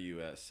good are you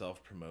at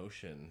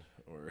self-promotion,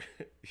 or,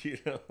 you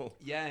know?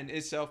 Yeah, and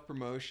is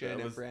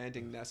self-promotion and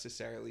branding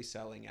necessarily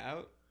selling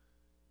out?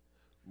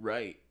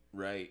 Right.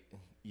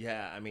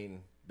 Yeah, I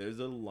mean, there's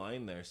a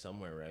line there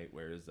somewhere, right?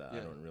 Where is that? Yeah.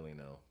 I don't really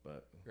know,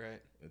 but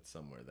it's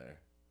somewhere there.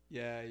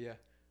 Yeah.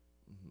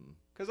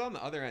 Because on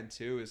the other end,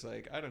 too, is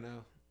like, I don't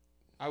know.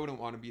 I wouldn't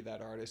want to be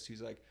that artist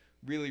who's like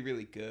really,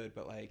 really good,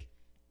 but like,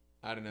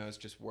 I don't know, is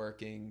just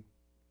working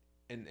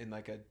in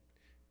like a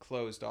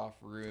closed off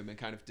room and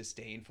kind of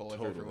disdainful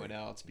of everyone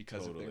else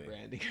because of their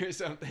branding or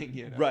something,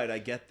 you know. Right, I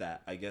get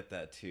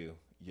that too.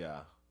 Yeah.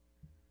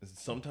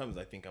 Sometimes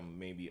I think I'm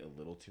maybe a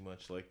little too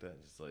much like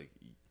that. Just like,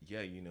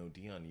 yeah, you know,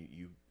 Dion,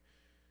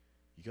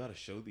 you got to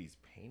show these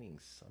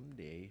paintings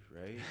someday,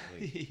 right?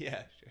 Like,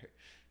 Yeah, sure.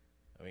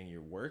 I mean,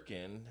 you're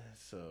working,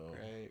 so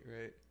Right.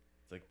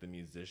 it's like the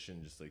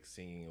musician just like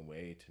singing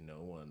away to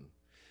no one.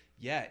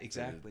 Yeah,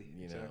 exactly.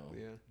 You know,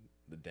 Yeah.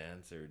 the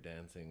dancer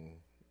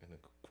dancing in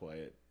a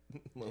quiet,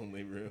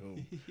 lonely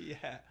room.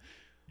 Yeah.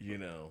 You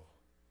know,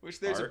 Which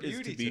there's art a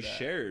beauty is to be that.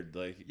 shared.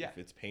 Like, Yeah. if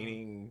it's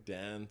painting,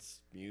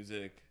 dance,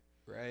 music.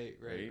 Right.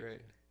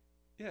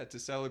 Yeah, it's a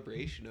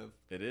celebration of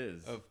It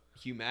is. of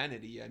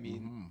humanity. I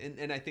mean,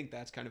 and I think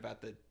that's kind of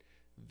at the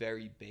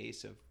very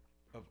base of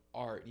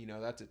art. You know,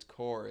 that's its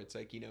core. It's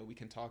like, you know, we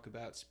can talk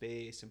about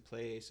space and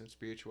place and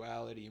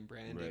spirituality and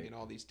branding and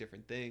all these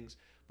different things,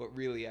 but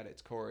really at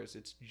its core is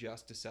it's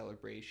just a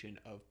celebration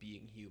of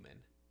being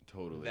human.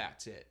 Totally.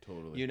 That's it.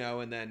 Totally. You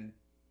know, and then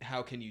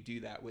how can you do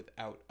that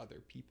without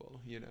other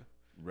people, you know?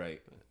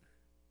 Right.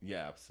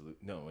 Yeah,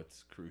 absolutely. No,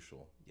 it's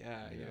crucial.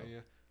 Yeah.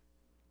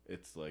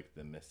 It's like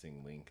the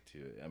missing link to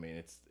it. I mean,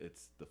 it's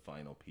the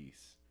final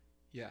piece.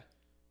 Yeah.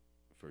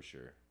 For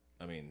sure.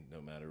 I mean,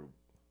 no matter,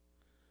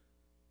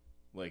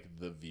 like,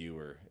 the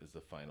viewer is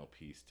the final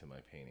piece to my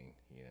painting,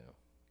 you know.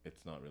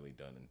 It's not really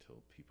done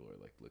until people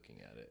are like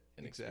looking at it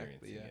and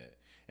experiencing it.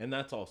 And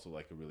that's also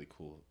like a really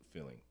cool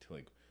feeling to,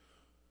 like,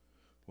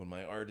 when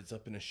my art is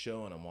up in a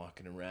show and I'm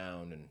walking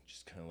around and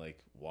just kind of like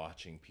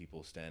watching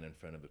people stand in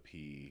front of a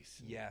piece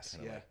and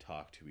kind of like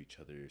talk to each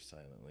other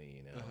silently,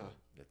 you know.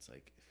 It's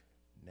like,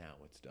 now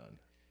it's done.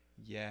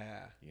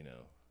 Yeah. You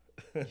know.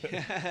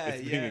 Yeah.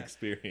 It's being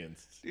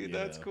experienced. Dude,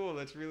 that's cool.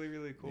 That's really,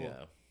 really cool.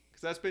 Yeah.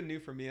 Because that's been new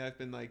for me. I've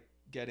been like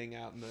getting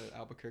out in the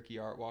Albuquerque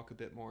art walk a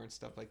bit more and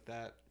stuff like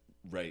that.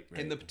 Right.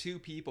 And the two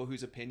people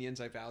whose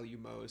opinions I value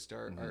most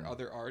are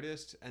other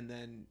artists and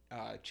then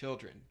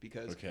children,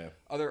 because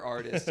other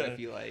artists, I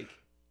feel like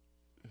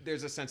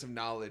there's a sense of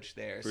knowledge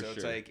there. So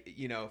it's like,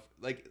 you know,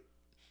 like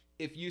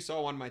if you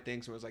saw one of my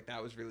things and was like,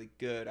 that was really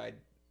good, I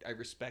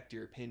respect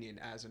your opinion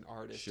as an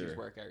artist whose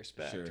work I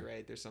respect,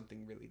 right? There's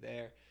something really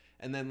there.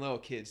 And then little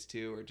kids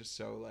too are just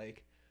so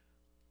like,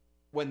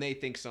 when they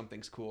think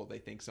something's cool, they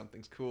think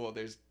something's cool.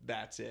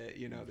 That's it.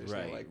 You know, there's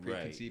no like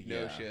preconceived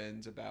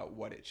notions about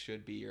what it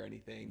should be or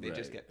anything. They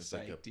just get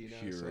psyched, like a you know.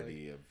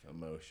 Purity of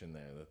emotion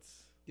there.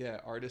 That's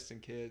artists and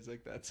kids,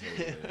 like that's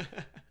totally.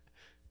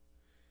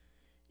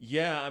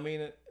 Yeah, I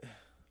mean,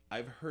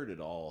 I've heard it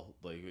all.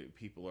 Like,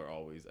 people are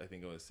always, I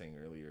think I was saying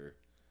earlier,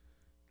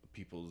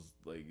 people's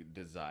like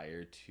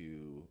desire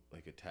to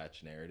like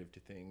attach narrative to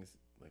things.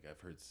 Like,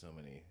 I've heard so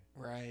many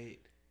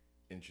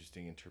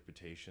interesting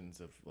interpretations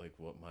of like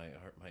what my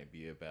art might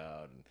be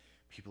about, and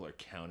people are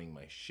counting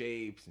my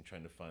shapes and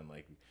trying to find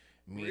like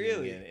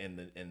meaning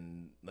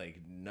and like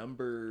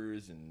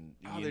numbers, and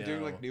they're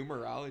doing like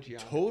numerology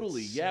on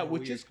totally it.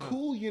 which is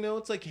cool, you know.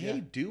 It's like, hey,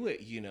 do it,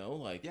 you know,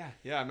 like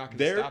I'm not gonna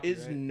there stop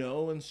is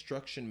no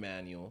instruction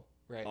manual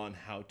on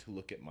how to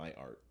look at my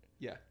art.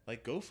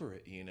 Like, go for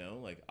it, you know.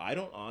 Like, I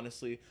don't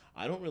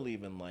really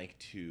even like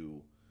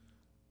to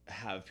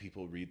have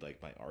people read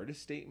like my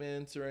artist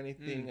statements or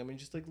anything. I mean,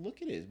 just like,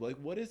 look at it. Like,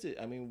 what is it?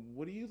 I mean,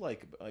 what do you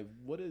like? Like,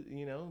 what is,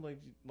 you know, like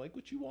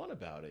what you want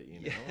about it,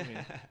 you know? I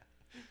mean,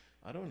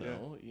 I don't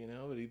know, you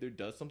know, it either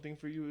does something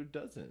for you or it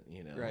doesn't,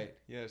 you know?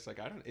 It's like,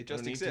 it I just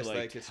don't need exists. to,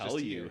 like it's tell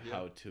just you here.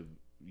 how to,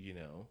 you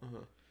know,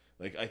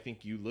 like, I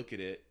think you look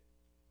at it,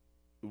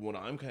 when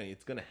I'm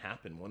it's going to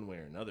happen one way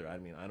or another. I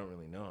mean, I don't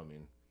really know. I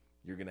mean,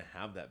 you're going to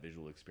have that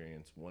visual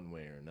experience one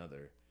way or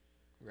another.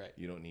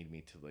 You don't need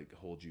me to like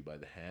hold you by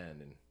the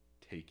hand and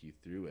take you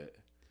through it.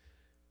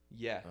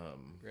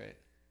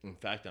 In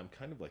fact, I'm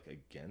kind of like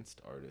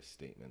against artist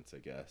statements, I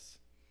guess.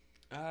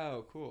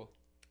 Oh, cool.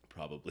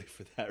 Probably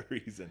for that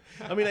reason.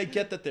 I mean, I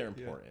get that they're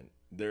important.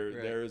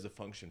 There is a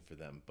function for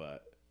them,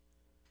 but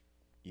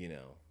you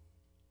know,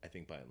 I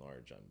think by and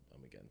large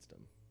I'm against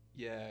them.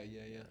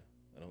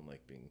 I don't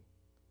like being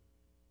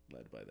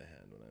led by the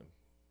hand when I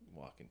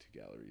walk into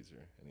galleries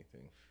or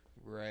anything.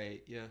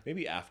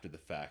 Maybe after the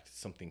fact,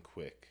 something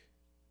quick.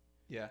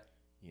 You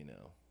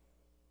know.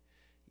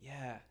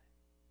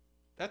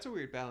 That's a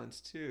weird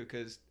balance too,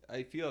 because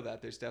I feel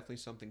that there's definitely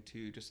something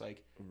to just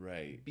like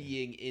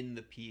being in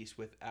the piece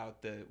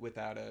without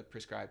a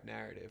prescribed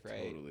narrative,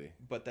 right? Totally.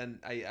 But then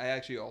I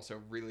actually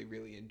also really,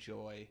 really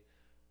enjoy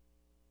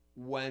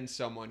when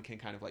someone can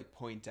kind of like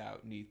point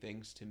out new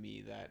things to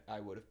me that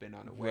I would have been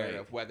unaware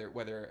of,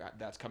 whether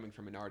that's coming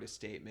from an artist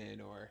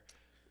statement or.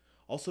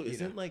 Also,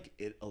 isn't like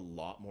it a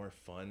lot more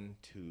fun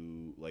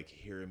to like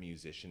hear a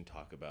musician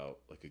talk about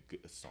like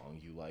a song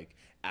you like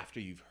after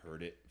you've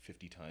heard it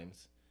 50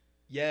 times?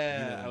 You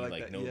know, I like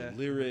like that. know the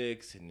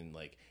lyrics, and then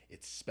like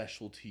it's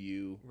special to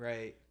you,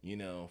 right? You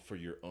know, for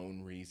your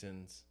own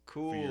reasons,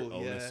 for your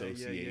own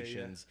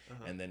associations,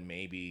 and then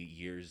maybe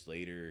years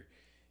later,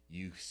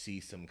 you see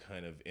some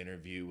kind of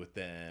interview with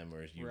them,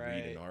 or you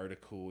read an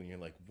article, and you're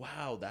like,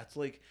 wow, that's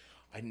like,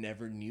 I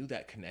never knew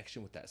that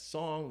connection with that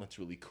song. That's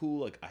really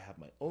cool. Like, I have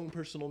my own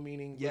personal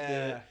meaning with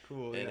it.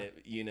 Cool. And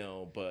it, you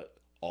know, but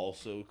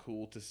also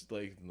cool to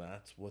like,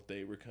 that's what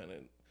they were kind of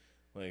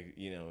like,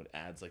 you know, it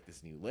adds like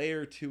this new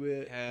layer to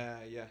it.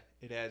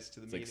 It adds to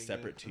the meaning. It's like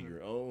separate to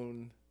your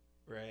own.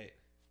 Right.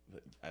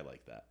 I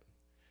like that.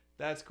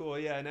 That's cool.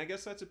 Yeah, and I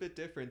guess that's a bit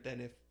different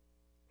than if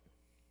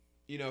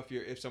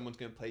someone's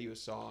gonna play you a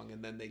song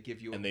and then they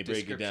give you a and they break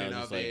it description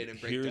down. of Like, it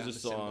and break here's down a the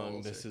song.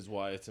 symbols This is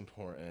why it's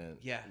important.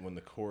 Yeah. When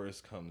the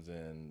chorus comes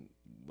in,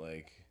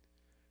 like,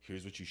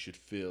 here's what you should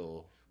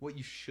feel. what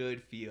you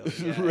should feel.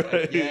 Yeah,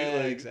 Right.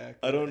 Yeah, Like,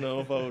 exactly. I don't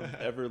know if I would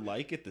ever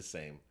like it the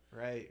same.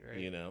 Right.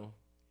 You know.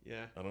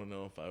 Yeah. I don't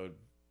know if I would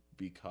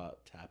be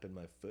caught tapping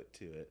my foot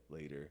to it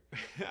later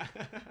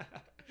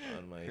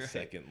on my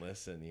second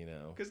listen, you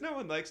know. Because no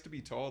one likes to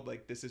be told,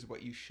 like, this is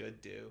what you should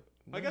do.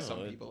 I guess some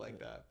people like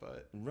that,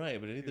 but... Right,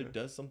 but it either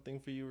does something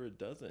for you or it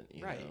doesn't,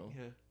 you know?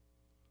 Yeah.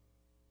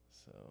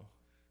 So...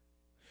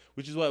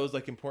 Which is why it was,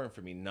 like, important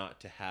for me not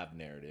to have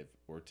narrative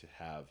or to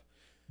have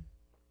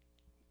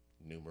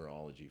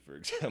numerology, for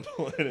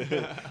example.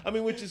 I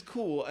mean, which is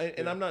cool.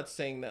 And I'm not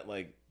saying that,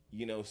 like,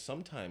 you know,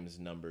 sometimes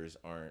numbers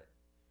aren't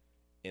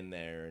in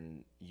there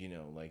and, you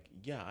know, like,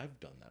 yeah, I've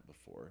done that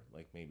before.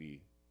 Like,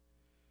 maybe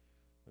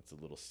that's a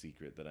little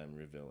secret that I'm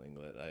revealing,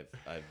 that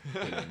I've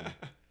been in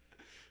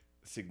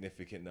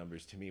significant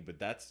numbers to me, but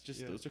that's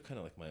just, those are kind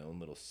of like my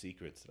own little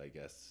secrets that I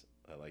guess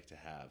I like to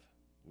have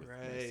with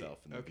myself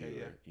and the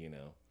viewer, you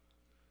know.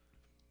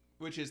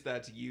 Which is,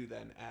 that's you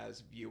then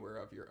as viewer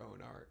of your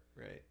own art,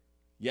 right?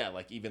 Yeah,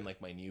 like even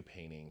like my new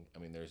painting, I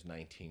mean, there's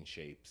 19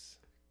 shapes.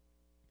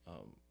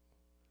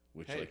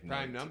 Which, like,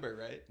 prime number,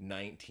 right?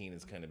 19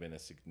 has kind of been a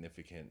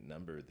significant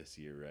number this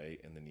year, right?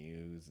 In the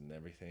news and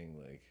everything,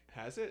 like.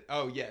 Has it?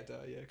 Oh yeah, duh,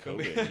 yeah.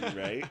 COVID,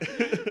 right?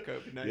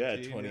 COVID-19. Yeah,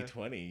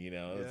 2020. You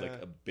know, it was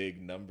like a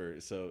big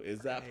number. So is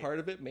that part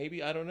of it?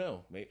 Maybe, I don't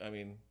know. I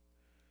mean,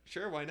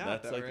 sure, why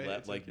not? That's though,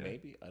 like right?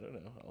 maybe, I don't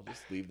know. I'll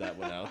just leave that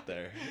one out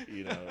there.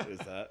 You know, is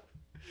that?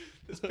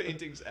 This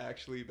painting's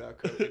actually about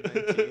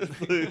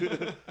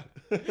COVID-19.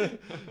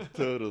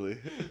 Totally.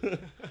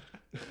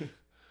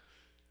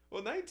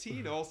 Well,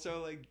 19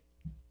 also, like,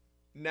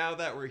 now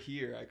that we're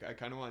here, I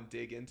kind of want to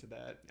dig into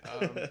that.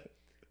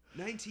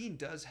 19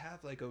 does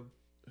have, like, a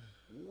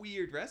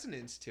weird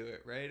resonance to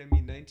it, right? I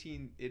mean,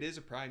 19, it is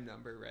a prime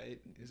number, right?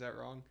 Is that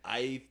wrong?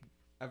 I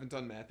haven't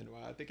done math in a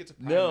while. I think it's a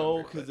prime number.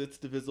 No, because it's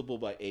divisible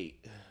by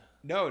 8.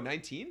 No,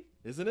 19?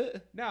 Isn't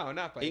it? No,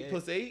 not by 8. 8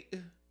 plus 8?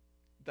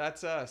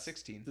 That's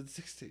 16. That's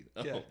 16.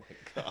 Oh, yeah.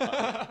 My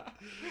God.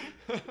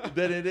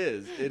 Then it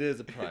is. It is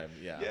a prime,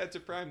 yeah. Yeah, it's a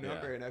prime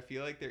number, and I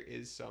feel like there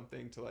is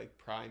something to, like,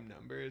 prime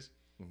numbers.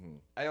 Mm-hmm.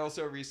 I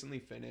also recently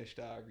finished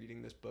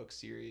reading this book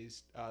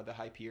series, the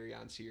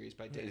Hyperion series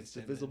by Dan Simmons. It's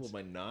divisible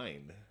by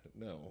 9.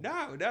 No.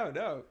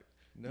 No.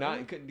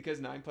 9, because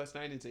 9 plus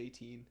 9 is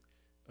 18.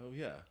 Oh,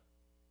 yeah.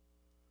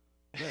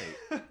 Right.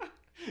 I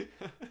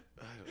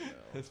don't know.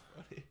 That's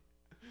funny.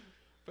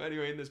 But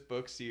anyway, in this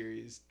book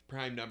series,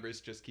 prime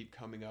numbers just keep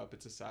coming up.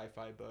 It's a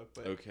sci-fi book,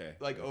 but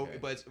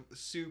but it's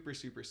super,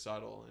 super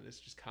subtle, and it's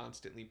just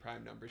constantly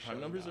prime numbers.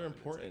 Prime numbers are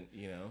important,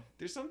 you know.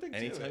 There's something.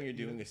 Anytime you're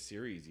doing a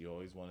series, you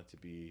always want it to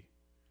be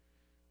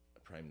a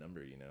prime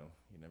number. You know,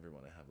 you never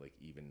want to have like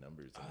even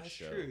numbers in a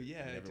show. That's true.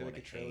 Yeah, you never want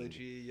like a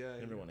trilogy. You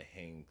never want to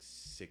hang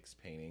 6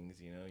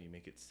 paintings. You know, you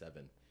make it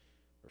 7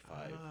 or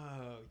 5.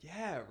 Oh,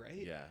 yeah,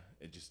 right. Yeah,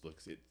 it just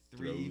looks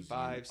 3,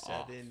 5, 7,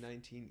 off.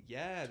 19.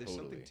 Yeah, there's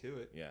something to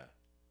it. Yeah.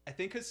 I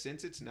think because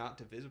since it's not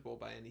divisible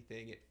by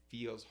anything, it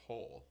feels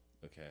whole.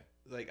 Okay.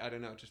 Like, I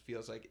don't know, it just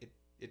feels like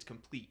it's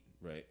complete.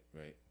 Right.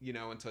 You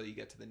know, until you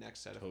get to the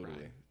next set of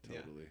prime.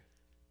 Totally.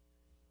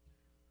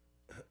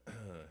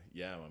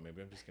 Yeah, well,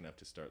 maybe I'm just going to have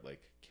to start,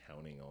 like,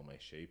 counting all my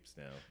shapes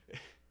now.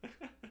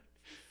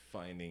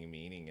 Finding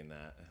meaning in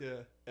that.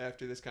 Yeah.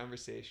 After this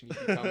conversation,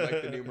 you become,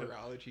 like, the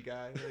numerology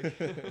guy.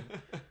 Like.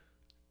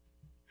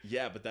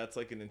 Yeah, but that's,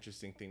 like, an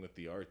interesting thing with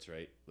the arts,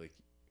 right? Like,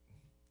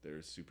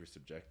 they're super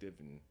subjective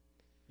and...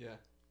 Yeah.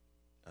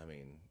 I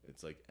mean,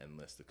 it's like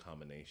endless, the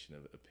combination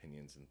of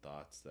opinions and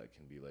thoughts that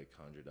can be like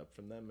conjured up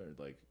from them or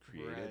like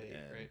created.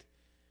 Right.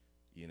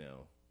 You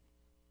know,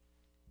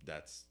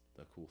 that's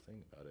a cool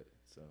thing about it.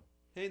 So,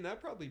 hey, and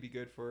that'd probably be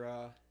good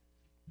for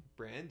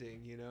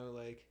branding, you know,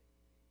 like,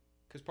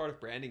 because part of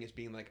branding is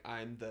being like,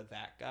 I'm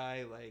that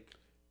guy, like,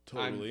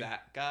 totally. I'm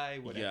that guy,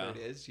 whatever it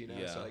is, you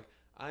know. So, like,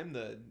 I'm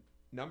the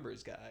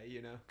numbers guy,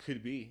 you know.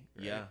 Could be.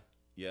 Right?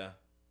 Yeah.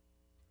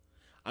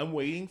 I'm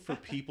waiting for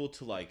people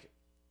to like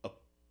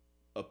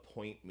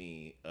appoint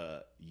me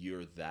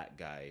you're that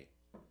guy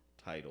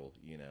title,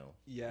 you know.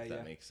 If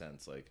that makes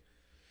sense. Like,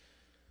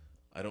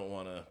 I don't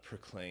want to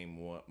proclaim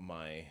what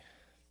my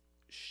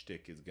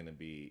shtick is gonna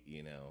be,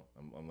 you know.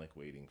 I'm like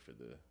waiting for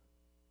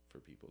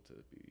people to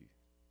be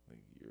like,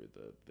 you're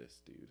this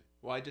dude.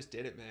 Well, I just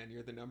did it, man.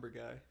 You're the number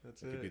guy.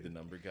 That's it. I could be the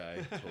number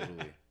guy.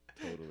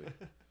 Totally.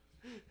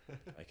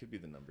 I could be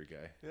the number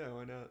guy. Yeah,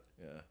 why not?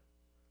 Yeah.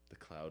 The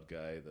cloud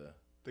guy,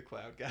 the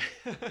cloud guy.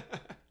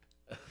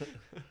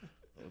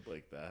 I would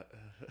like that.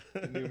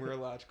 The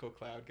numerological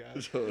cloud guy.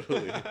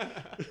 Totally.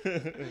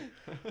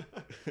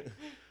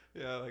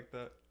 Yeah, I like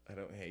that. I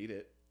don't hate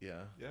it.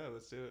 Yeah. Yeah,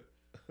 let's do it.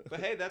 But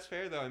hey, that's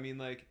fair though. I mean,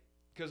 like,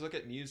 because look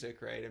at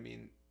music, right? I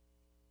mean,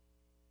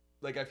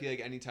 like, I feel like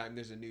anytime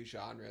there's a new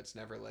genre, it's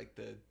never like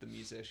the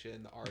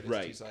musician, the artist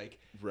who's like,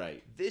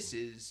 right, this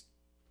is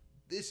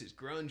this is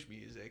grunge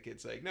music.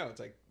 It's like, no, it's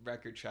like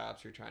record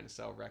shops are trying to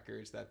sell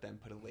records that then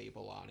put a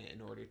label on it in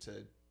order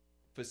to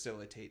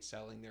facilitate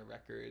selling their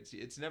records.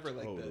 It's never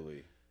like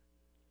Totally.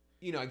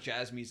 like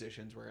jazz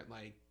musicians weren't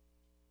like,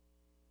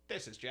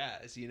 this is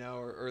jazz,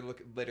 or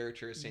look at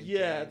literature, same thing.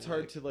 Yeah, it's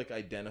hard to like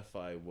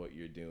identify what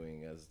you're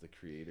doing as the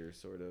creator,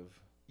 sort of.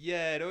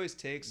 Yeah, it always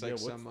takes like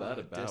what's some that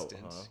about,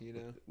 distance,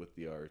 with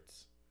the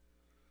arts.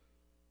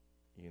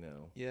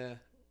 Yeah.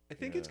 I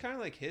think it's kind of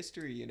like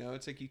history,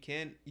 It's like you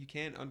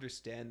can't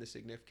understand the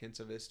significance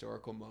of a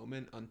historical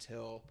moment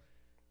until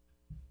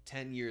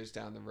 10 years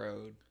down the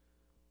road.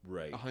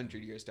 Right.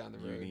 100 years down the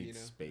road, you need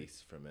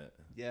space from it.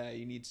 Yeah,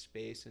 you need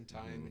space and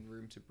time and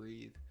room to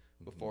breathe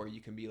before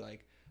you can be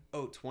like,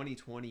 oh,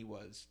 2020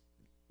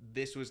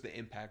 this was the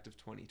impact of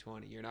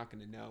 2020. You're not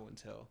going to know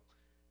until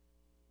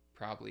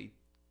probably,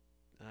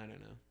 I don't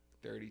know,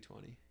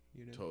 3020,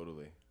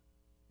 Totally.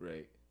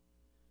 Right.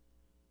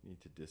 Need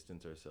to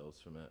distance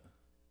ourselves from it.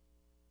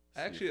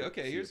 Actually,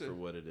 okay, here's for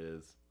what it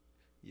is.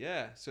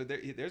 Yeah, so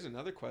there's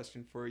another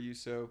question for you.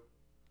 So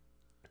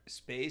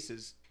space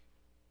is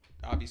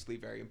obviously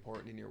very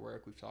important in your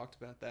work. We've talked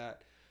about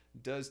that.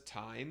 Does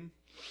time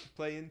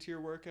play into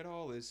your work at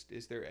all? Is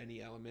there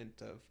any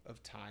element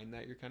of time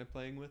that you're kind of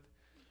playing with?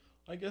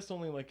 I guess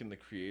only like in the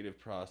creative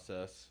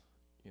process,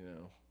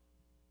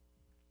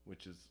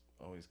 which is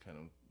always kind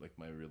of like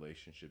my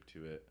relationship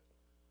to it.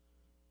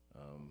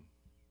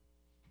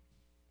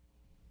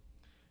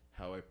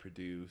 How I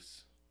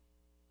produce,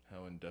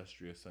 how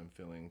industrious I'm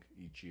feeling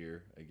each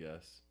year, I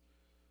guess.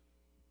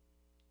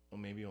 Well,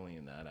 maybe only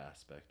in that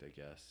aspect, I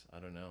guess. I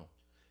don't know.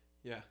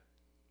 Yeah.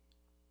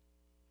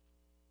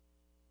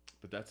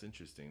 But that's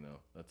interesting, though.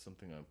 That's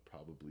something I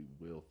probably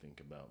will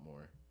think about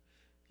more.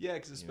 Yeah,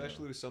 because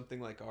especially with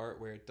something like art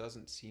where it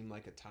doesn't seem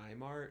like a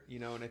time art,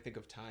 and I think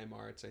of time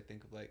arts, I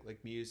think of like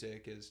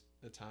music is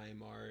a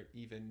time art.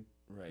 Even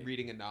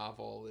reading a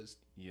novel is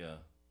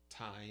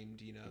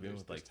timed, Even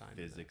with like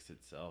physics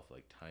itself,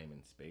 like time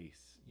and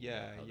space.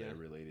 How they're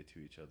related to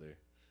each other.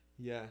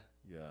 Yeah.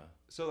 Yeah.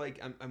 So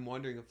like I'm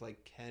wondering if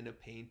like can a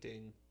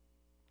painting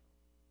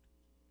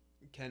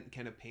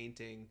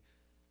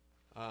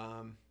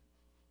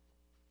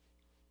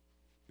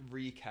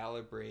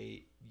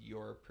recalibrate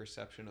your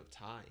perception of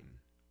time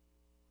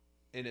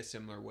in a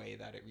similar way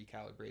that it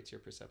recalibrates your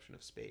perception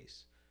of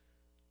space?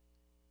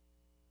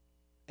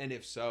 And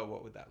if so,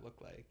 what would that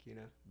look like,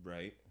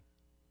 Right.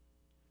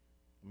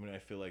 I mean, I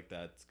feel like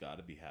that's got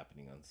to be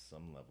happening on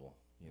some level.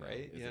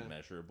 Right? Is it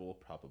measurable?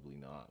 Probably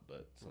not,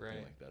 but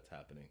something like that's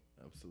happening.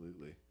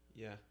 Absolutely.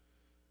 Yeah.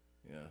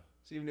 Yeah.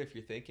 So even if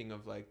you're thinking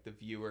of like the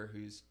viewer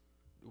who's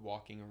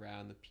walking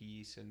around the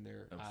piece and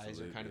their eyes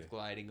are kind of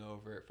gliding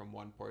over it from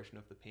one portion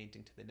of the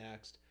painting to the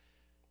next,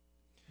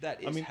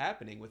 that is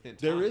happening within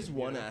time. There is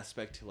one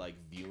aspect to like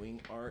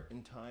viewing art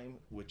in time,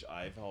 which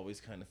I've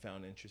always kind of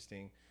found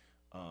interesting.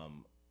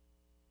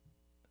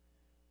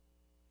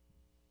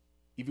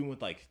 Even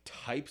with like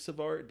types of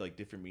art, like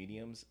different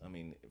mediums. I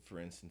mean, for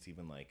instance,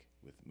 even like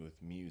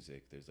with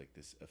music, there's like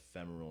this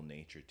ephemeral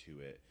nature to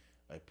it,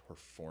 a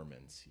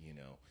performance.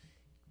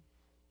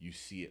 You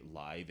see it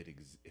live.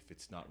 If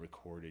it's not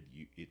recorded,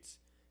 it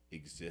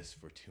exists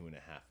for 2.5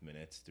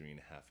 minutes,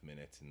 3.5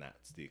 minutes, and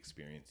that's the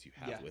experience you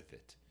have with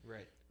it.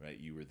 Right. Right.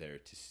 You were there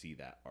to see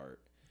that art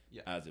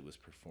as it was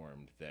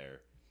performed.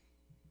 There.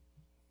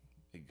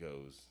 It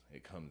goes.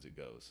 It comes. It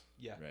goes.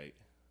 Yeah. Right.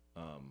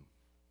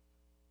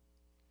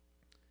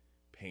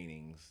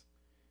 Paintings,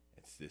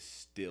 it's this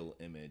still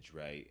image,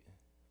 right?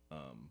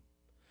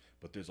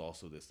 But there's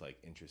also this like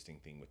interesting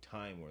thing with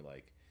time where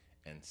like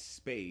and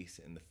space,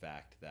 and the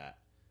fact that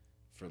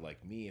for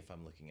like me, if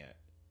I'm looking at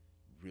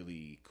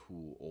really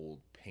cool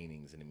old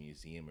paintings in a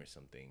museum or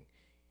something,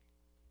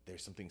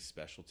 there's something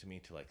special to me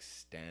to like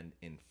stand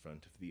in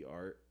front of the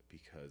art,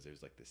 because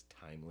there's like this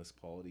timeless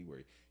quality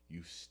where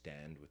you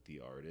stand with the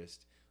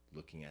artist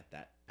looking at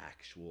that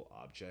actual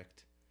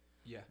object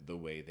the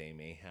way they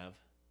may have.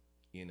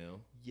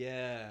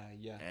 Yeah.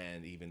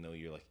 And even though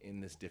you're like in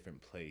this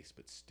different place,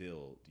 but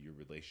still your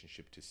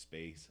relationship to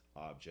space,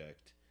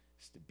 object,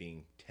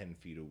 being 10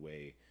 feet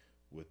away,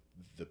 with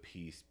the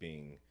piece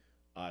being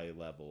eye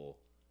level,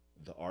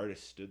 the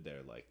artist stood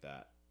there like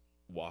that,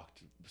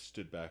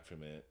 stood back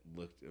from it,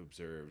 looked,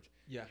 observed.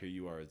 Yeah. Here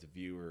you are as a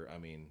viewer. I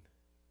mean,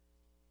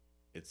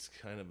 it's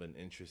kind of an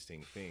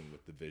interesting thing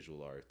with the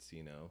visual arts,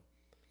 and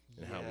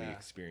how we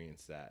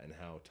experience that and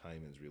how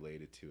time is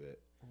related to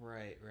it.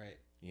 Right.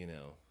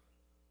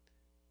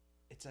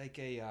 It's like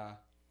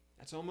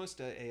it's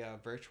almost a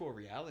virtual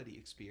reality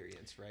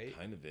experience, right?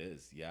 Kind of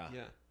is, yeah.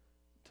 Yeah.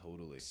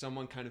 Totally.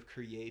 Someone kind of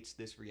creates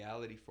this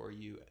reality for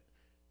you,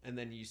 and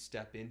then you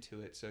step into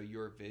it, so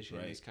your vision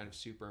is kind of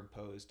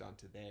superimposed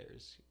onto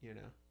theirs,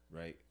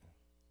 Right.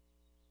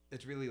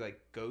 It's really like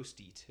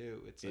ghosty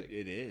too.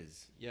 It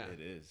is. Yeah. It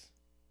is.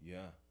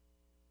 Yeah.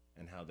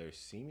 And how they're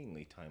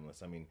seemingly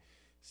timeless. I mean,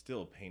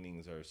 still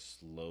paintings are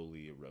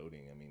slowly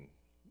eroding. I mean,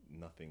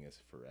 nothing is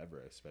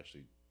forever,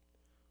 especially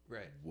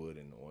wood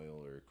and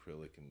oil or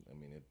acrylic, and I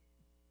mean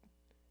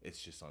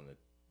it's just on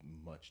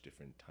much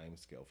different time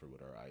scale for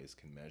what our eyes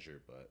can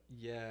measure, but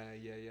Yeah.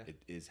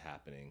 it is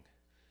happening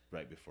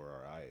right before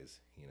our eyes,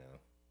 you know.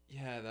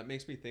 Yeah, that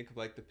makes me think of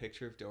like the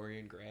picture of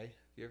Dorian Gray.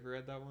 Have you ever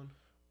read that one?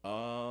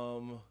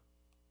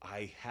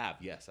 I have.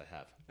 Yes, I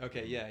have.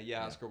 Okay,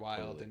 yeah, Oscar Wilde,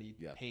 totally. and he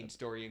Yeah. paints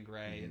Dorian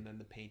Gray, and then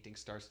the painting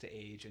starts to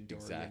age, and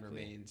Dorian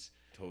Exactly.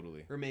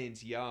 Totally.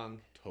 remains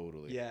young.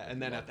 Totally. Yeah, I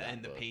and then love at the that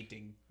end, book. the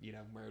painting,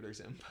 murders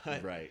him.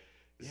 But Right.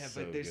 yeah,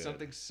 So but there's good.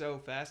 something so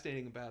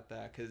fascinating about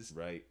that because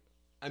Right.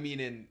 I mean,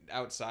 in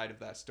outside of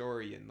that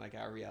story and like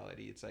our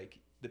reality, it's like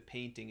the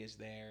painting is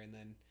there, and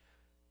then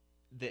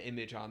the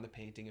image on the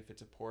painting, if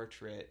it's a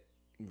portrait,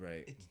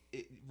 Right.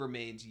 it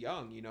remains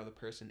young. The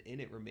person in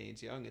it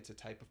remains young. It's a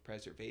type of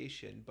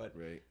preservation, but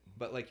Right.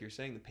 like you're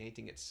saying, the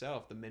painting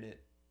itself, the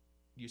minute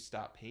you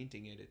stop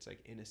painting it, it's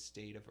like in a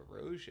state of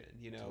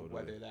erosion. Totally.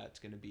 Whether that's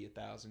going to be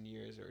 1,000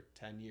 years or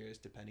 10 years,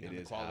 depending It on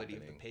the is quality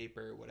of happening. the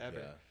paper or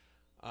whatever.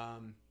 Yeah.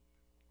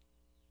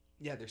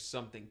 Yeah, there's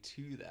something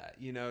to that.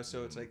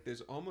 So it's like there's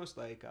almost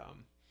like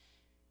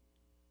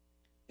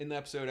in the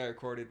episode I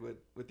recorded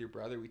with your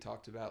brother, we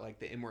talked about like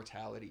the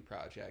Immortality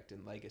Project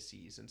and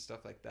legacies and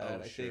stuff like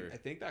that. Oh, sure. I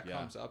think that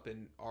comes up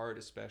in art,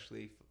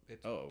 especially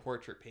it's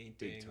portrait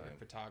painting or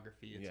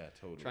photography. It's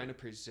totally. trying to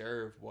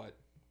preserve what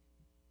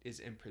is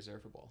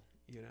impreservable.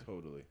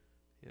 Totally.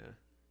 Yeah.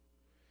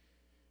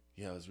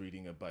 Yeah, I was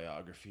reading a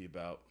biography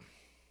about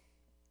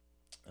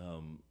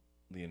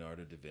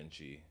Leonardo da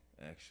Vinci,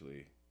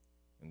 actually,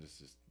 and this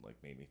just like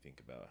made me think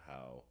about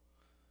how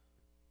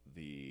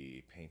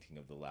the painting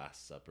of the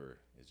Last Supper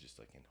is just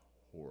like in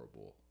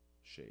horrible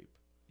shape.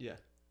 Yeah.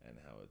 And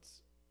how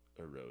it's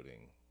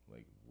eroding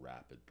like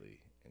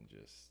rapidly, and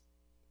just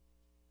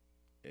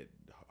it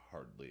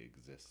hardly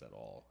exists at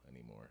all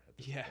anymore at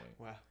this point.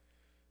 Wow.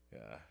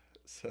 Yeah.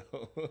 So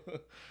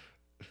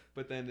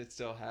but then it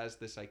still has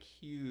this like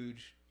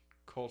huge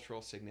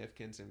cultural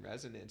significance and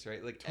resonance,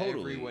 right? Like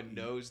Totally. Everyone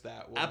knows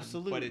that one,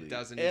 absolutely, but it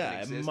doesn't even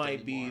exist it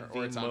might anymore, be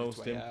or the it's on its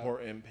most way out.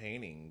 important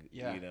painting,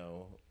 Yeah.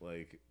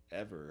 like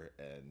ever,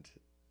 and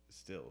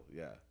still,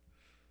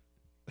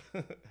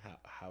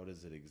 how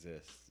does it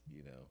exist,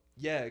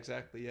 Yeah,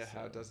 exactly. Yeah,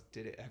 how So-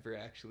 did it ever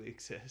actually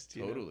exist?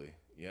 Totally.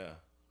 Yeah.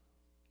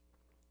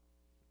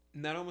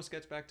 And that almost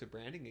gets back to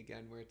branding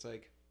again, where it's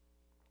like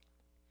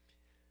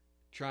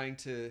trying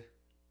to,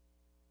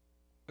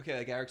 okay,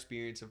 like our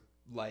experience of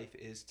life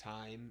is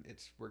time.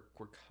 We're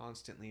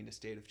constantly in a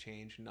state of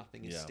change.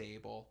 Nothing is Yeah.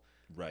 stable.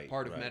 Right.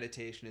 Part of right.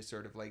 meditation is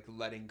sort of like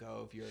letting go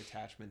of your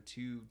attachment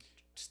to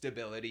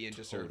stability and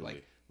just sort of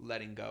like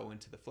letting go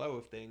into the flow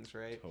of things,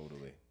 right?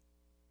 Totally.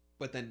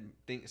 But then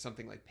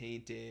something like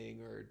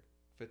painting or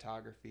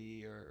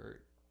photography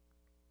or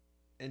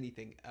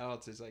anything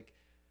else is like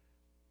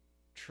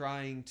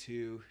trying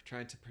to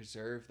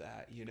preserve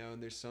that,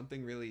 and there's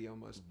something really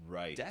almost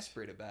Right.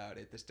 desperate about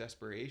it, this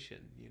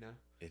desperation.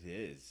 It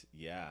is,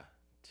 yeah,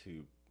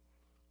 to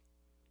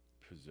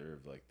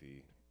preserve like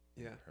the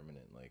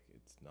permanent, like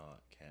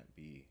can't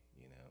be,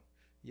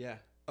 Yeah.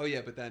 Oh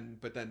yeah, but then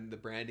the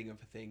branding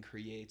of a thing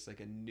creates like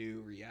a new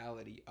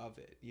reality of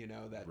it,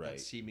 Right.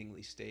 that's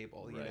seemingly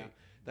stable, Right.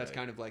 That's Right.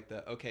 kind of like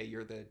okay,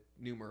 you're the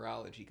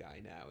numerology guy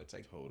now. It's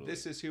like, Totally.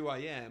 this is who I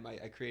am.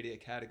 I created a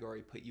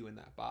category, put you in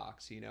that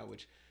box,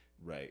 which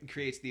Right.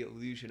 creates the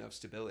illusion of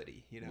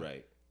stability,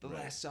 Right. The right.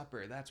 Last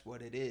Supper, that's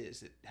what it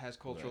is. It has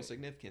cultural Right.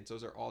 significance.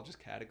 Those are all just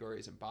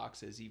categories and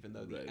boxes, even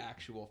though the Right.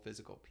 actual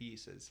physical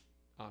piece is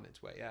on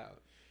its way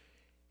out.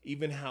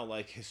 Even how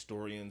like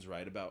historians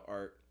write about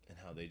art and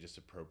how they just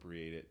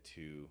appropriate it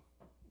to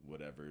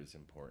whatever is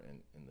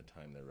important in the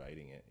time they're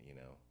writing it,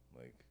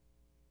 like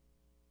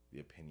the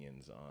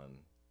opinions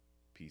on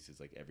pieces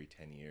like every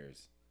 10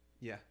 years.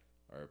 Yeah.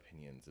 Our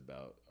opinions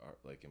about art,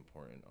 like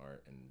important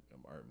art and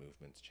art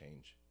movements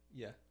change,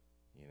 Yeah.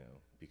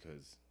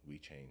 because we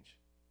change.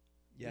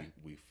 Yeah.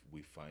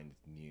 We find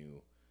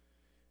new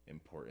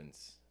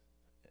importance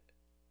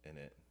in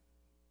it,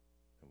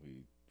 and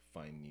we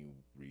find new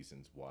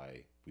reasons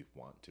why we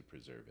want to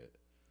preserve it.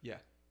 Yeah.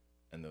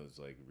 And those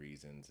like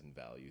reasons and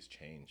values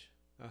change,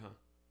 Uh-huh.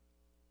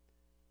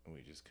 and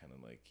we just kind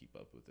of like keep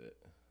up with it.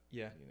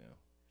 Yeah.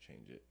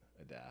 Change it,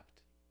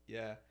 adapt.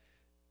 Yeah.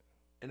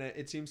 And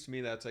it seems to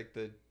me that's like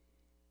the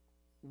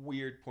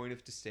weird point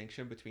of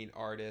distinction between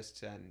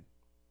artists and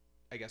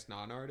I guess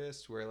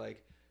non-artists, where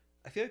like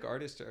I feel like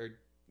artists are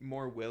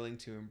more willing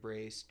to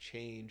embrace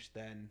change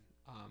than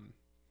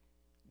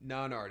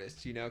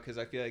non-artists, because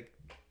I feel like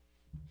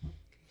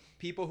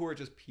people who are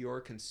just pure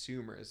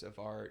consumers of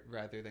art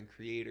rather than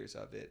creators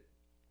of it,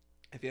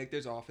 I feel like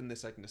there's often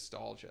this like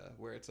nostalgia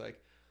where it's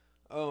like,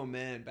 oh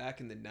man, back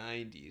in the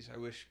 90s, I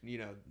wish,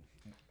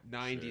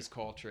 90s Sure.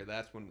 culture,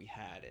 that's when we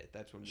had it.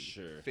 That's when we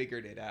Sure.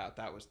 figured it out.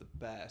 That was the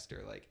best.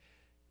 Or like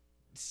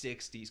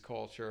 60s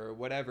culture or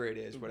whatever it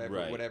is, whatever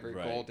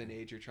Right. golden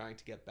age you're trying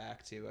to get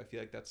back to. I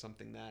feel like that's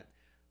something that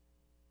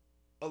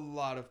a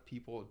lot of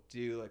people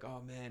do, like, oh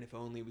man, if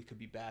only we could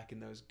be back in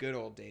those good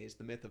old days,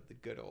 the myth of the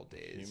good old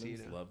days.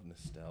 Humans love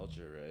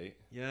nostalgia, right?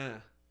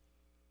 Yeah.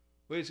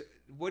 Which,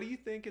 what do you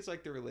think is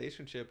like the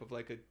relationship of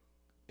like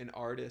an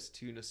artist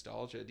to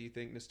nostalgia? Do you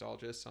think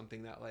nostalgia is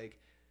something that like,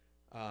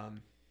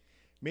 um,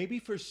 Maybe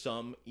for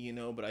some,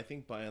 but I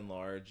think by and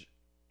large,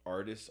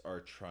 artists are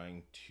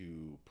trying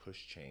to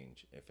push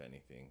change, if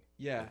anything. I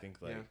yeah, think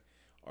yeah, like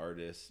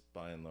artists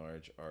by and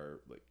large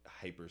are like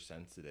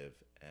hypersensitive,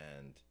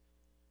 and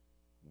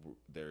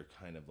they're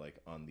kind of like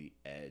on the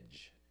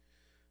edge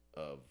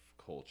of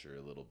culture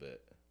a little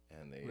bit,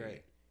 and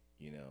right,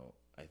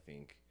 I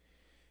think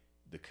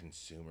the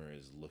consumer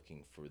is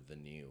looking for the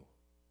new,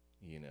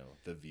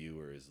 the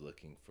viewer is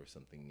looking for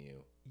something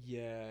new,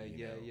 yeah, you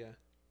yeah, know. yeah,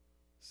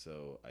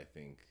 So I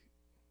think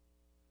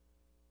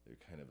they're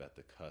kind of at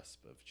the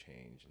cusp of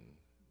change, and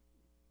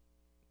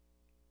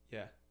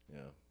yeah, yeah.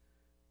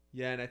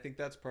 yeah, and I think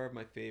that's part of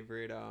my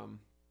favorite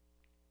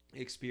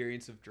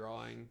experience of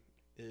drawing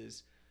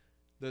is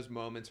those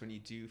moments when you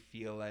do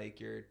feel like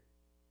you're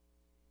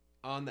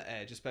on the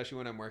edge, especially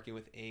when I'm working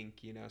with ink,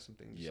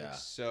 something just like Yeah,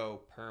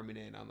 so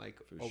permanent on like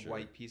for a sure.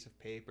 white piece of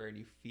paper, and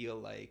you feel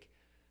like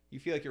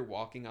you're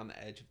walking on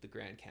the edge of the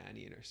Grand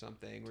Canyon or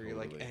something, where you're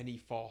like Totally. any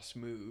false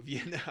move,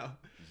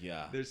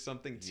 Yeah, there's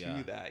something yeah,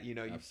 to that, you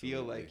feel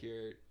absolutely.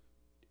 like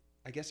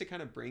I guess it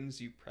kind of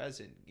brings you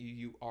present.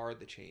 You are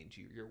the change.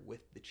 You're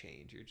with the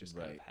change. You're just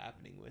kind of Right,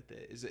 happening with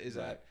it. Is right.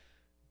 that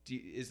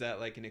is that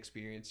like an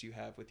experience you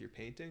have with your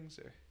paintings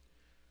or?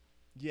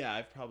 Yeah,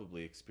 I've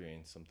probably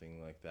experienced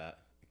something like that,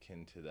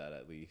 akin to that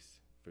at least,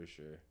 for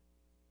sure.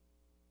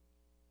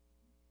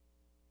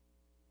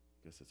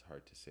 Guess it's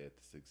hard to say at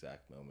this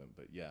exact moment,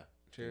 but yeah, I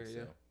think Sure, so.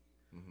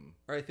 yeah. hmm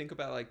Or I think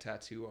about like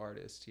tattoo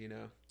artists,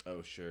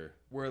 Oh, sure.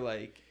 where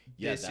like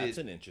Yeah, this that's is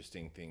an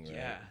interesting thing,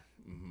 yeah.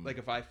 right? Like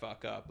if I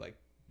fuck up, like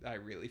I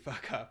really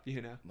fuck up,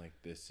 Like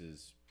this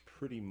is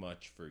pretty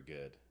much for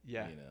good,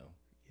 Yeah. you know?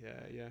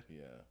 Yeah, yeah.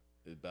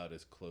 Yeah, about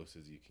as close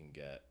as you can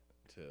get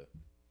to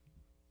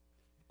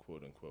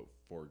quote unquote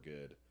for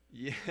good,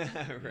 Yeah, you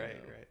right,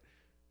 know? right.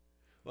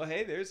 Well,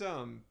 hey, there's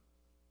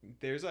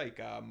like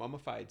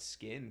mummified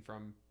skin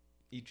from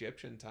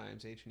Egyptian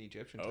times, ancient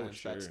Egyptian Oh,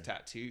 times that's sure.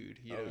 tattooed.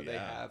 Oh, They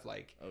yeah. have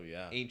like Oh,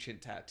 yeah.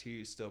 ancient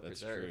tattoos still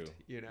That's preserved,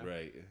 true.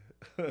 Right.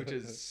 which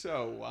is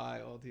so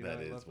wild, That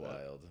I is love that.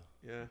 wild.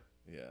 Yeah.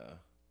 Yeah.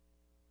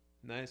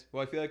 Nice.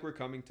 Well, I feel like we're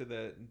coming to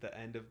the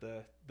end of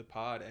the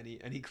pod.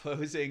 Any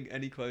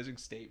closing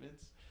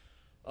statements?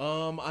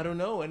 I don't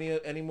know.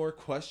 Any more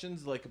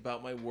questions like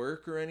about my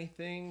work or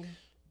anything?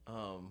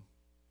 Um,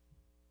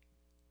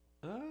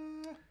 Uh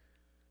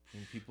I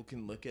mean, people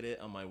can look at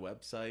it on my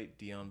website,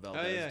 oh yeah,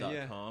 yeah.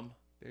 dionvaldez.com.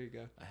 There you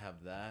go. I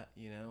have that,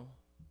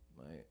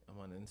 I'm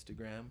on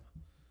Instagram,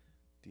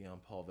 Dion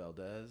Paul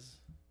Valdez,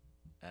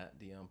 at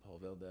Dion Paul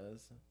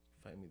Valdez.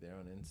 Find me there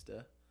on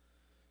Insta.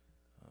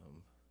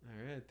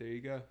 All right, there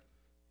you go.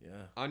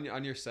 Yeah.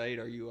 On your site,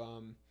 are you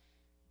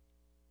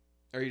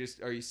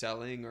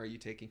selling, or are you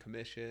taking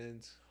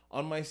commissions?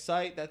 On my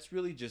site, that's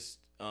really just,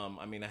 I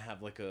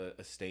have like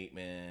a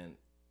statement,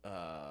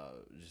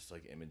 just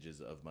like images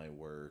of my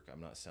work.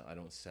 I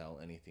don't sell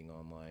anything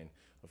online.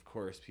 Of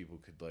course, people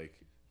could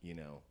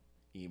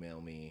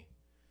email me,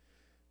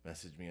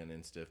 message me on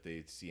Insta if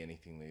they see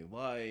anything they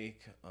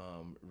like.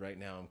 Right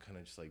now I'm kind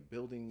of just like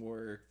building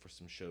work for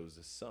some shows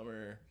this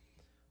summer.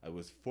 I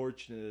was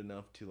fortunate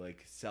enough to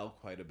like sell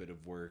quite a bit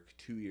of work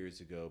 2 years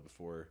ago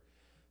before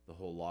the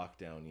whole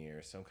lockdown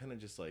year. So I'm kind of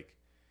just like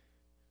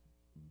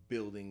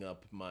building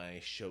up my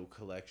show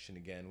collection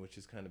again, which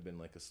has kind of been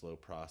like a slow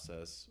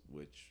process,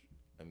 which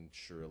I'm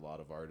sure a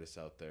lot of artists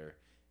out there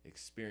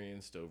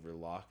experienced over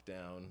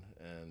lockdown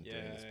and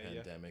during this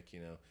Yeah. pandemic.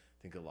 I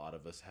think a lot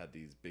of us had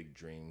these big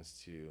dreams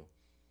to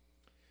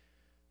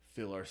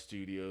fill our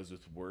studios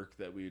with work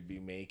that we would be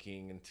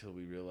making until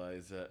we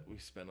realized that we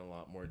spent a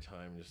lot more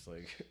time just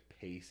like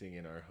pacing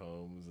in our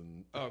homes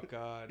and Oh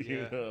God,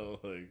 you yeah. know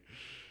like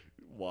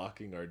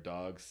walking our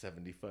dogs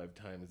 75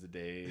 times a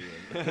day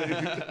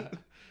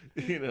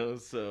and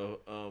so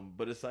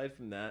but aside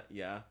from that,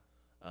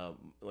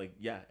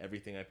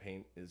 everything I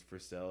paint is for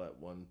sale at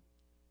one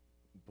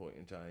point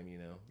in time,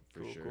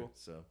 for Cool, sure. cool.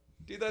 So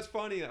Dude, that's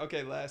funny.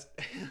 Okay, last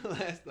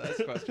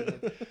question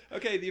then.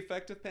 Okay, the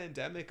effect of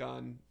pandemic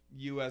on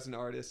you as an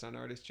artist, on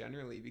artists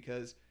generally,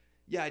 because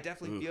yeah, I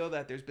definitely Oof. feel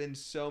that there's been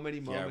so many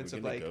moments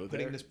of like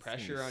putting this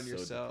pressure on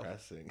yourself.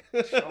 Depressing.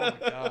 Oh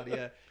my God,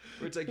 yeah.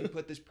 Where it's like you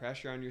put this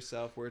pressure on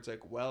yourself where it's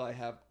like, well, I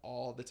have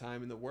all the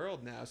time in the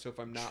world now, so if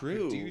I'm not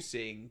True.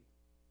 producing,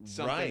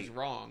 something's Right.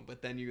 wrong.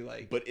 But then you're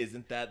like, But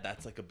isn't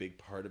that's like a big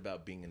part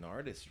about being an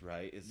artist,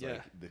 right? It's Yeah.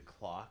 like the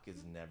clock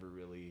is you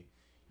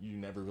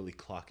never really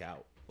clock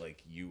out.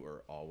 Like you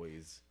are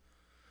always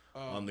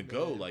on the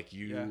go, man. like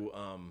you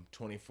Yeah.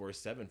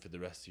 24/7 for the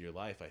rest of your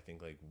life. I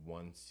think like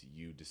once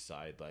you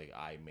decide like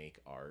I make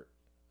art,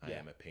 I Yeah.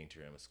 am a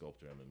painter, I'm a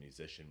sculptor, I'm a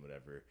musician,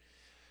 whatever.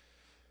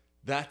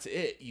 That's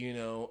it,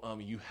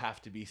 you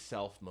have to be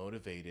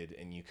self-motivated,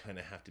 and you kind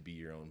of have to be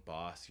your own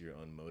boss, your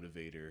own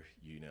motivator,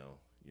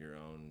 your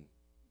own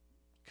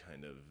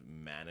kind of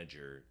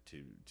manager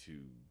to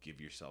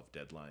give yourself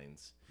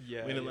deadlines.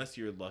 Yeah. I mean, yeah. unless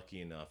you're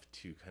lucky enough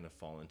to kind of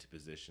fall into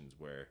positions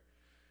where,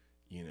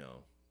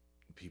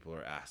 people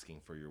are asking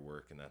for your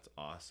work, and that's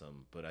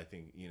awesome. But I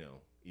think,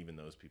 even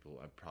those people,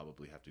 I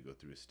probably have to go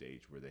through a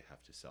stage where they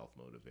have to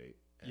self-motivate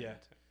and Yeah.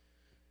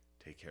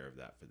 take care of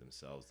that for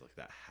themselves. Like,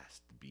 that has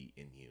to be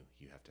in you.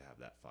 You have to have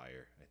that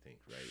fire, I think,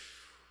 right?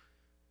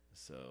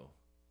 So,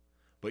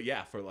 but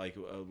yeah, for like,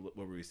 what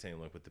were we saying,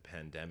 like with the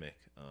pandemic?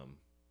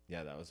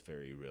 Yeah, that was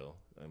very real.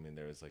 I mean,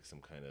 there was like some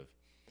kind of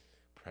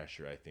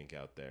pressure, I think,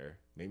 out there.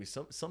 Maybe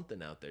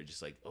something out there,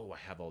 just like, oh, I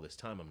have all this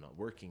time. I'm not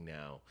working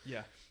now.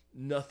 Yeah.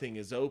 Nothing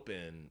is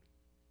open.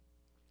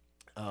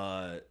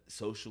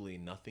 Socially,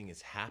 nothing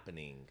is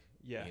happening.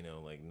 Yeah. You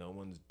know, like, no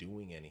one's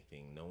doing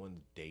anything. No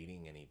one's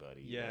dating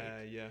anybody. Yeah.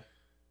 Like, Yeah.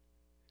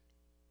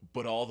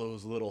 but all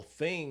those little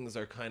things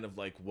are kind of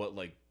like what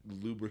like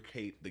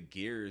lubricate the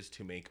gears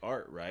to make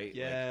art, right?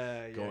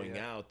 Yeah. Like going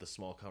out, the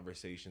small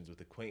conversations with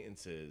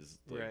acquaintances,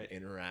 like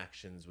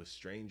interactions with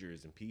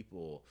strangers and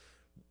people,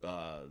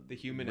 the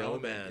human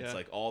romance, element,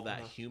 like all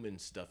that human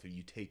stuff. If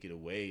you take it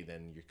away,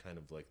 then you're kind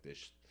of like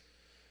this.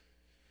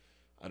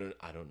 I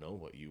don't know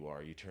what you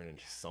are. You turn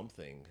into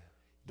something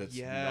that's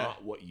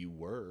not what you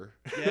were.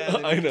 Yeah,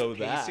 I know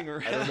that. I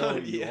don't know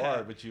what you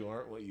are, but you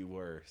aren't what you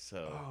were.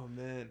 So. Oh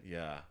man.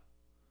 Yeah.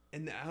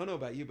 And I don't know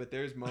about you, but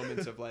there's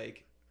moments of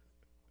like,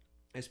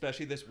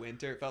 especially this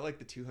winter, it felt like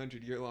the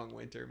 200-year-long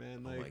winter,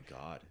 man. Like, oh my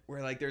God.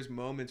 Where like there's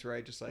moments where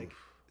I just like,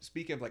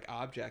 speaking of like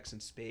objects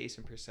and space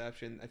and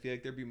perception, I feel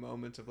like there'd be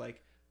moments of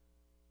like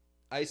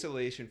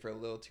isolation for a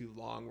little too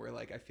long where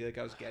like I feel like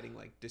I was getting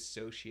like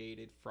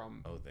dissociated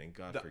from thank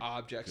God the for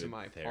objects in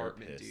my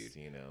apartment, dude.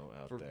 You know,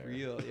 out for there.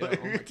 real. Yeah.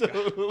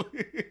 Oh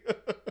my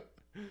God.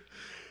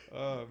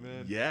 Oh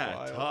man. Yeah,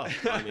 wild.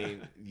 tough. I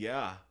mean,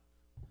 yeah.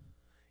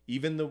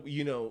 Even though,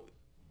 you know,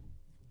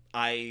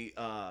 I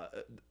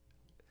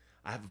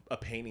have a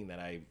painting that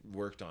I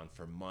worked on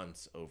for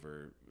months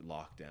over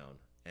lockdown,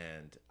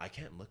 and I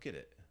can't look at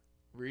it.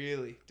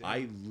 Really? Damn.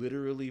 I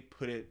literally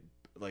put it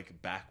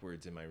like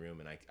backwards in my room,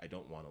 and I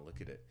don't want to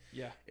look at it.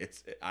 Yeah.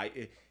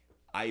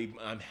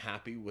 I'm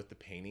happy with the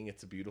painting.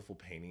 It's a beautiful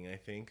painting, I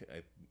think.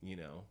 You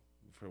know,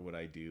 for what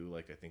I do,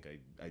 like I think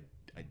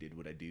I did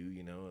what I do,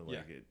 you know, and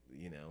like it,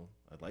 you know,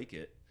 I like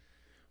it.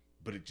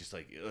 But it just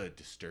like it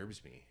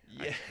disturbs me.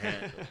 Yeah.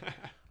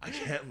 I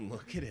can't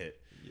look at it.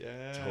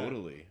 Yeah.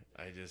 Totally.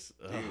 I just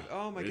dude,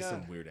 oh my there's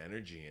God. some weird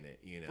energy in it,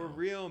 you know. For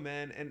real,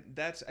 man. And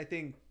that's I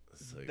think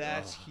like,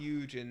 that's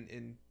huge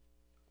in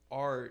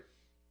art,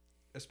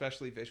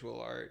 especially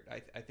visual art.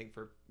 I think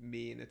for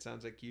me, and it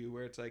sounds like you,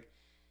 where it's like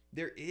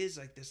there is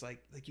like this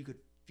like you could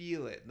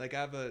feel it. Like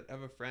I have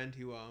a friend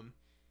who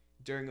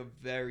during a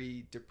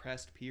very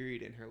depressed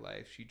period in her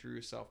life, she drew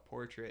a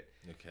self-portrait.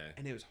 Okay.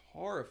 And it was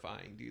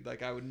horrifying, dude.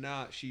 Like I would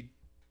not, she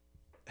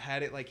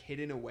had it like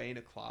hidden away in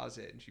a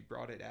closet and she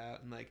brought it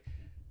out and like,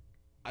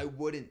 I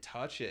wouldn't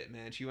touch it,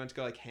 man. She went to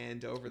go like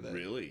hand over the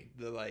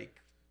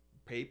like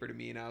paper to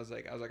me. And I was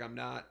like, I'm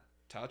not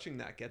touching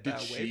that. Get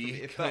that away from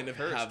me. It kind of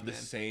cursed, have the man.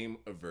 same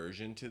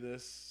aversion to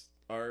this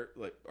art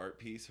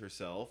piece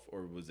herself,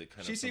 or was it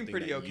kind of she seemed something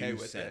pretty that okay you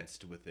with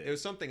sensed it. with it? It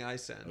was something I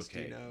sensed,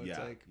 okay. you know, yeah. it's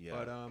like,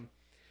 yeah.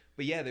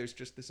 but yeah, there's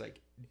just this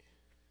like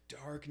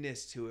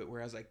darkness to it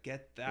where I was like,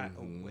 get that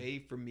away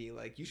from me.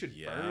 Like you should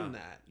burn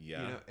that, you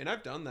know? And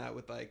I've done that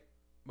with like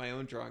my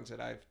own drawings,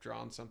 that I've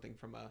drawn something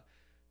from a,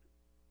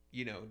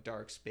 you know,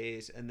 dark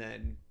space, and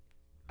then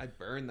I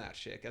burn that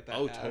shit, get that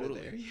out of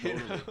there, you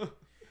know?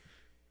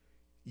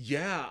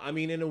 Yeah, I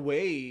mean, in a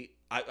way,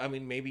 I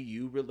mean, maybe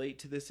you relate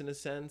to this in a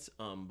sense,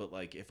 but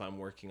like if I'm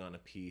working on a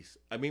piece,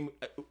 I mean,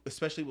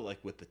 especially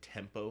with the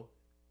tempo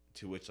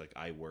to which like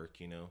I work,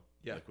 you know,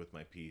 like with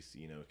my piece,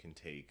 you know, it can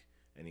take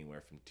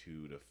anywhere from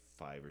 2 to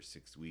 5 or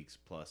 6 weeks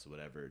plus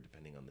whatever,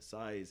 depending on the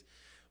size,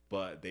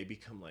 but they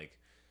become like,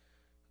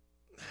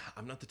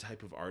 I'm not the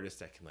type of artist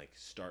that can like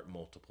start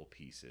multiple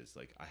pieces.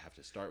 Like I have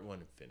to start one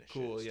and finish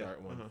it.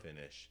 Start one,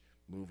 finish,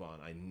 move on.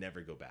 I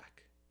never go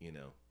back, you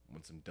know.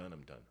 Once I'm done,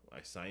 I'm done.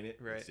 I sign it.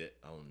 That's it.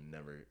 I'll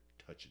never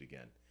touch it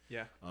again.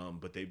 Yeah.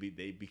 But they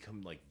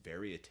become like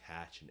very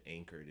attached and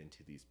anchored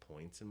into these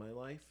points in my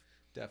life.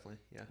 Definitely.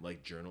 Yeah.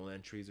 Like journal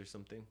entries or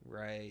something.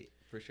 Right.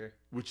 For sure.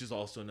 Which is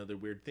also another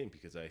weird thing,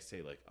 because I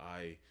say like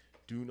I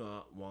do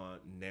not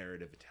want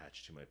narrative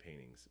attached to my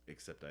paintings,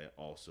 except I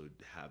also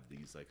have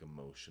these like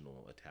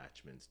emotional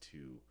attachments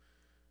to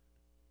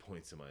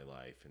points in my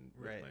life and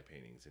with my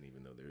paintings. And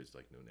even though there is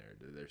like no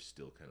narrative, there's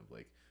still kind of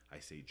like, I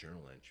say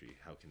journal entry.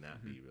 How can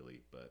that be really?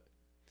 But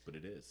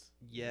it is.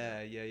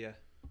 Yeah.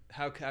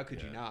 How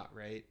could you not,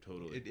 right?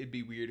 Totally. It'd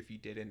be weird if you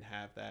didn't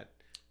have that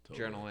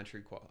journal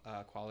entry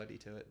quality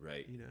to it.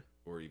 Right. You know,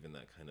 or even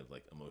that kind of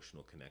like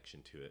emotional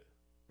connection to it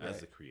as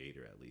the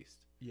creator, at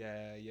least.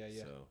 Yeah.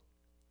 So,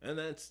 and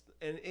that's,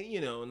 and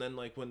you know, and then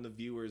like when the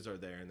viewers are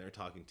there and they're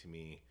talking to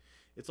me,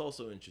 it's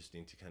also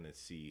interesting to kind of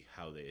see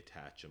how they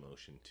attach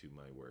emotion to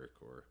my work,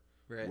 or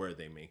where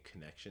they make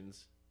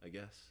connections, I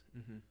guess.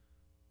 Mm-hmm.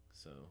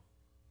 So.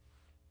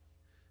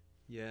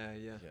 Yeah,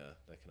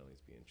 that can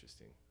always be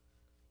interesting.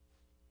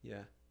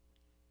 Yeah.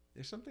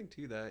 There's something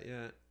to that,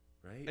 yeah.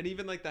 Right. And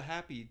even like the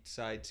happy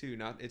side too.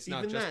 It's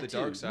not even just the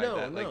dark side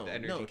that like the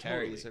energy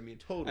carries. Totally,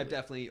 I mean, I've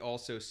definitely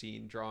also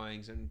seen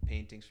drawings and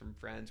paintings from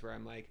friends where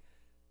I'm like,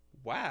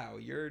 wow,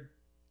 you're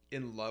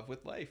in love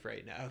with life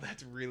right now.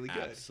 That's really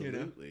good.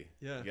 Absolutely.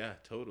 You know? Yeah,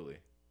 totally.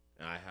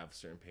 And I have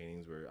certain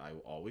paintings where I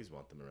always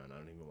want them around. I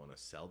don't even want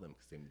to sell them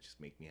because they just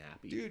make me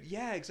happy. Dude,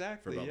 yeah,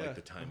 exactly. For about yeah. like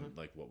the time,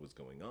 like what was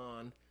going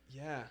on.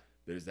 Yeah.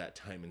 There's that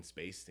time and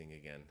space thing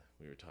again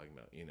we were talking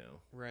about,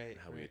 right,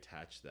 how we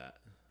attach that.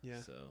 Yeah.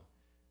 So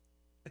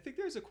I think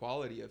there's a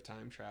quality of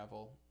time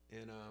travel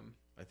in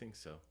I think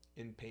so.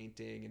 In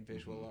painting and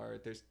visual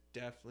art. There's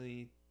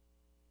definitely,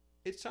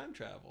 it's time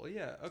travel.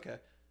 Yeah. Okay.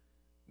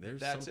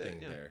 There's something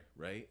there,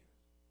 right?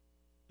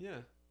 Yeah.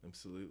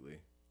 Absolutely.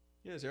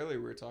 Yeah, as earlier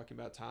we were talking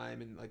about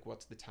time and like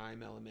what's the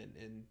time element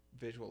in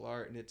visual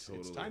art, and it's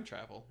time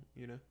travel,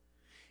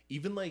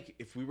 Even like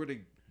if we were to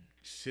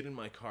sit in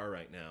my car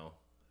right now,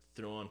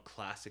 throw on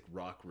classic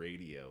rock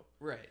radio,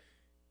 right?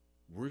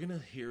 We're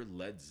gonna hear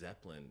Led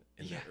Zeppelin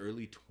in the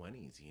early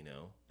 20s.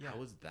 Yeah.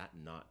 How is that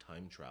not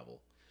time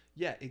travel?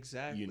 Yeah,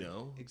 exactly.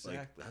 Exactly.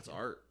 Like, that's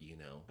art.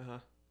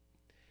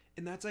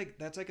 And that's like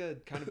a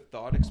kind of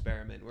thought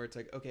experiment where it's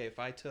like, okay, if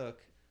I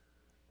took,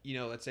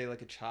 let's say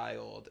like a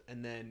child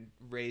and then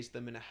raised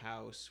them in a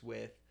house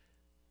with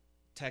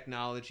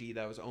technology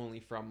that was only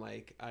from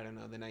like, I don't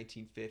know, the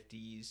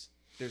 1950s.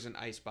 There's an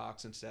ice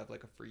box instead of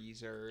like a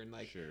freezer, and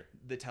like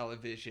the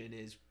television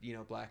is,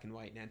 black and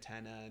white and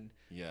antenna, and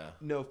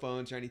no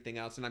phones or anything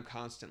else. And I'm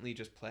constantly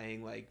just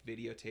playing like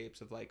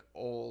videotapes of like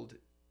old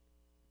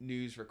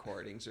news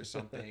recordings or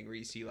something where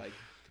you see like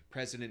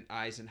President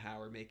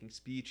Eisenhower making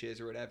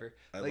speeches or whatever.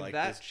 I like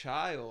that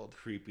child.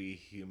 Creepy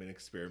human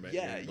experiment.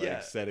 Yeah.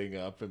 Setting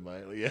up and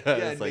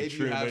it's like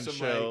Truman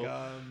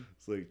Show.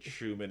 It's like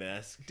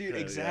Truman-esque. Dude,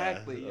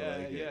 exactly.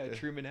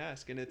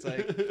 Truman-esque. And it's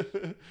like,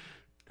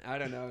 I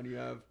don't know. And you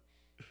have,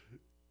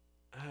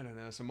 I don't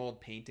know, some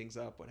old paintings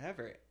up,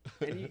 whatever.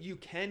 And you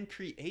can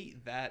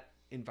create that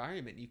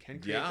environment. You can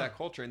create that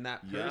culture. And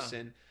that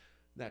person,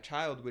 that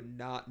child would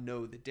not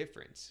know the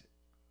difference.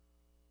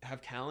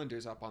 Have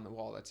calendars up on the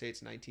wall that say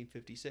it's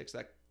 1956.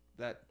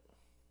 That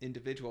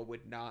individual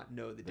would not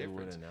know the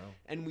difference. Know.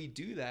 And we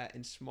do that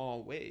in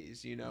small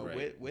ways,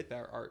 with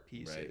our art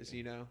pieces.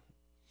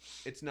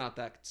 It's not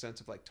that sense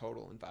of like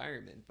total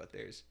environment, but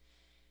there's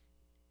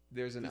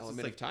an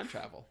element of time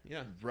travel.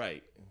 Yeah.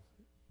 Right.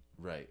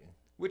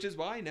 Which is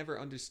why I never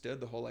understood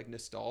the whole like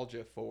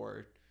nostalgia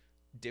for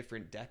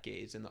different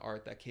decades and the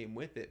art that came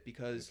with it,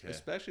 because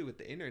especially with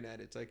the internet,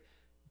 it's like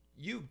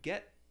you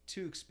get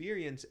to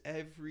experience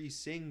every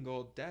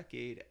single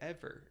decade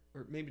ever,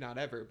 or maybe not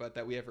ever, but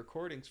that we have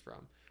recordings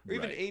from, or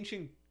even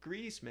ancient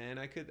Greece, man.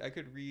 I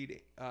could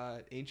read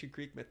ancient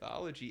Greek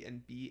mythology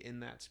and be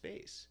in that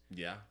space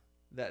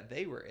that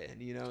they were in,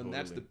 totally. And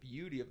that's the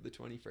beauty of the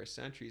 21st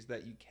century, is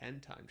that you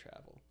can time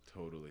travel.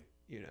 Totally.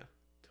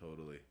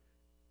 Totally.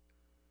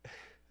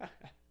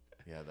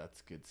 Yeah,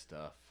 that's good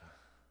stuff.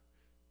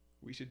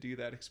 We should do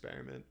that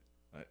experiment.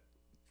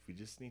 We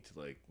just need to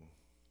like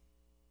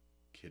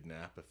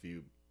kidnap a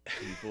few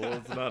people.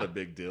 It's not a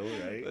big deal,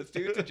 right? Let's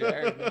do it to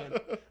Jared, man.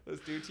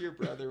 Let's do it to your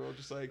brother. We'll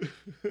just like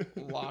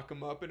lock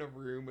him up in a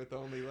room with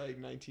only like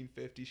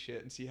 1950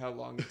 shit and see how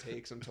long it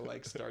takes him to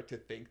like start to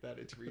think that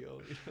it's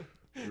real.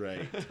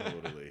 Right,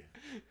 totally.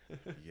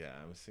 Yeah,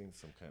 I was seeing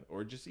some kind of,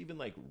 or just even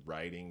like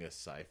writing a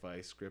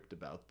sci-fi script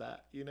about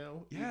that, Yeah,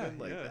 even,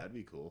 that'd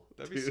be cool.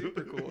 That'd be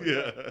super cool.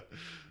 Yeah.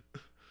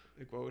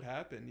 Like what would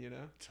happen,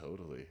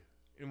 Totally.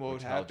 And what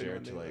would happen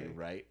Jared to like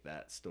write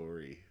that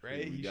story.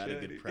 Right, we got a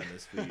good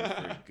premise for you for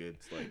a good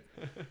like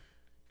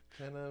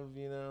kind of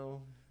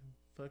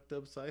fucked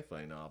up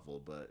sci-fi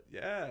novel, but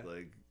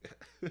like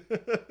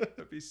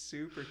that'd be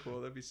super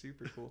cool.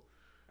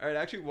 All right,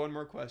 actually, one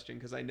more question,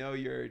 because I know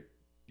you're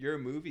a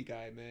movie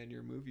guy, man.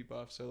 You're a movie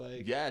buff, so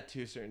like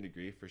to a certain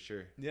degree, for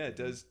sure. Yeah,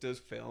 does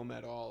film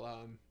at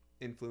all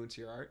influence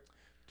your art?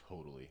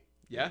 Totally.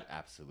 Yeah, it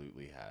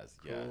absolutely has.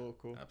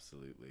 Cool.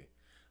 Absolutely.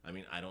 I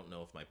mean, I don't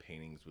know if my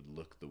paintings would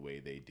look the way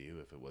they do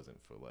if it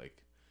wasn't for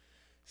like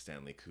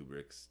Stanley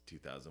Kubrick's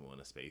 2001: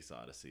 A Space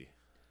Odyssey.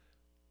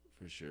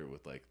 For sure,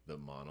 with like the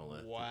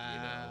monolith.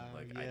 Wow.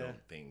 I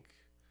don't think.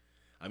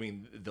 I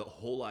mean, the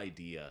whole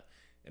idea,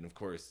 and of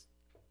course,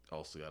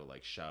 also got to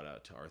like shout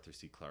out to Arthur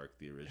C. Clarke,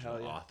 the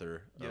original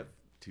author of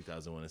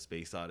 2001: A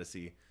Space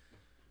Odyssey.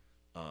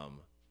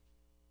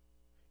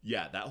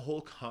 That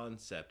whole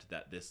concept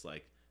that this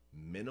like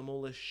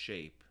minimalist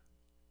shape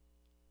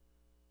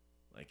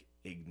like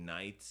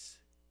ignites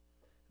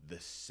the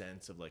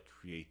sense of like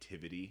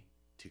creativity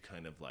to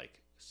kind of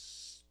like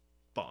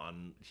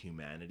spawn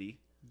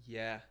humanity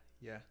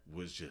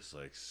was just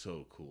like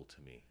so cool to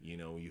me.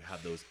 You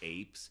have those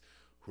apes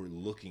who are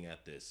looking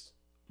at this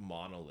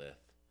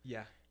monolith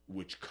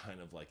which kind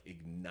of like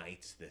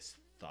ignites this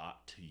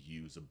thought to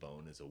use a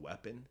bone as a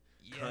weapon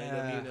kind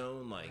of,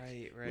 and like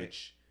right.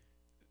 which,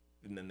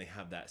 and then they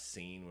have that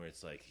scene where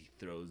it's like he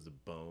throws the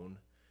bone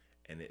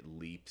and it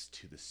leaps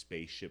to the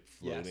spaceship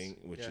floating,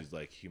 which is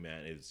like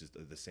humanity. It's just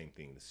the same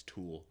thing. This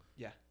tool,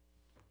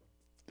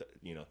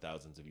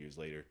 thousands of years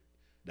later,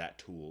 that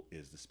tool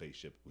is the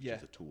spaceship, which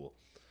is a tool.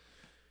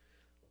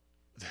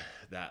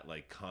 That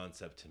like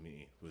concept to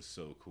me was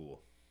so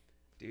cool.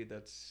 Dude,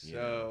 that's You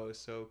know?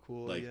 so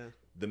cool. Like Yeah.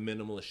 the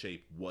minimalist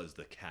shape was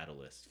the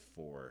catalyst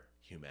for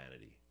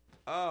humanity.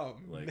 Oh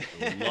Like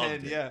man,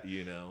 loved it, yeah,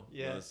 you know?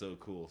 yeah. That's so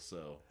cool.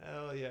 So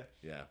Hell yeah,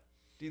 yeah.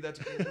 dude, that's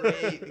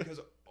great because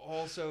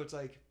also it's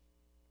like,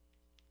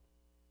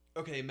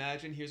 okay,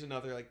 imagine here's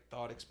another like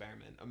thought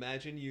experiment.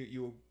 Imagine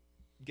you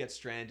get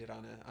stranded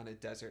on a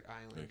desert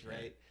island, Okay.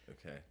 right?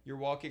 Okay. You're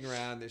walking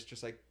around. There's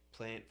just like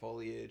plant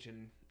foliage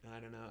and I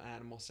don't know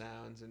animal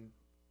sounds and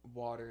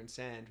water and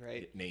sand,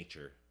 right?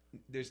 Nature.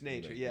 There's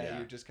nature. Like, Yeah, yeah.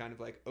 you're just kind of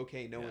like,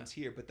 okay, no Yeah. one's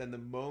here. But then the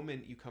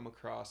moment you come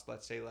across,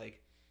 let's say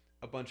like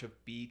a bunch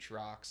of beach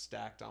rocks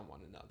stacked on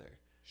one another.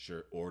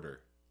 Sure.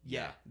 Order.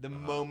 Yeah. The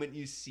moment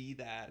you see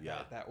that,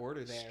 Yeah. that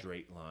order there.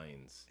 Straight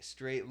lines.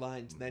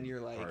 Then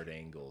you're like hard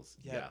angles.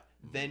 Yeah. Yeah.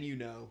 Then you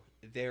know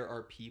there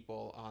are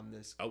people on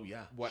this Oh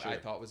yeah. what sure. I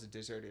thought was a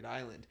deserted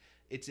island.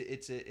 It's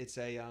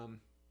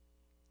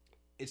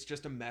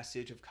just a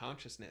message of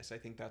consciousness. I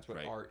think that's what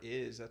Right. art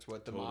is. That's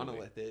what the Totally.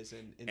 monolith is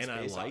in And I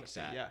Space like Odyssey.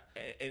 that. Yeah.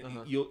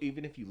 And you'll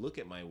even if you look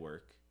at my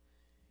work,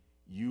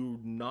 you're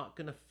not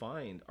gonna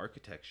find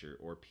architecture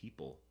or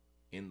people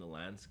in the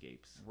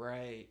landscapes.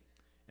 Right.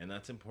 And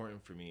that's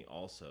important for me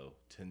also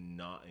to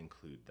not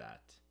include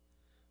that.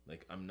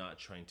 Like I'm not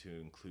trying to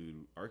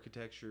include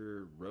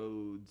architecture,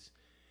 roads,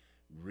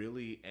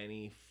 really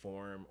any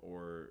form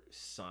or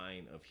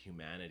sign of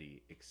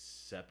humanity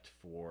except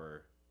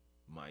for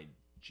my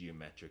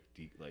geometric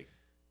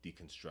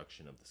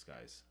deconstruction of the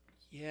skies.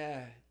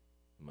 Yeah.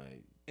 My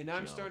And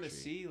I'm starting to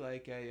geometry. see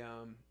like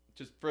a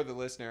just for the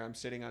listener, I'm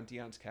sitting on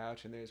Dion's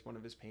couch and there's one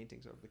of his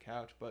paintings over the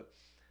couch, but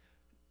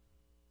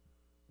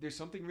there's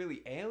something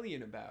really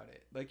alien about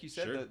it. Like you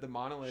said, Sure. the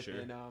monolith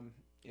Sure.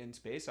 in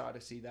Space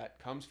Odyssey that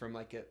comes from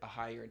like a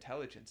higher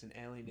intelligence, an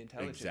alien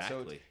intelligence.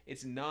 Exactly. So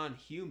it's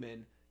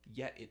non-human,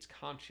 yet it's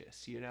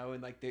conscious, you know,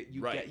 and like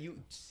you Right.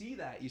 see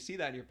that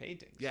in your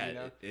paintings. Yeah, you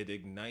know? it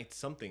ignites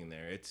something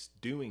there. It's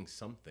doing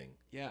something,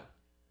 Yeah,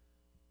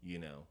 you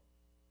know.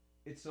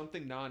 it's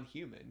something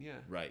non-human. Yeah,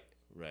 Right.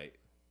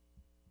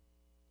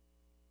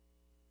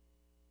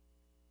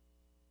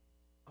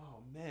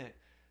 oh man,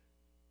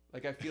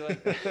 like I feel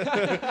like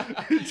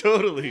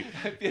Totally.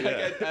 I feel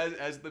like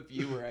as the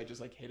viewer, I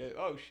just like hit it.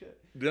 Oh shit.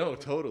 No,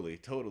 totally.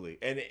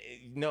 And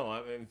no,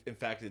 I mean, in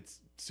fact, it's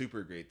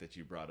super great that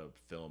you brought up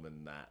film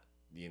and that.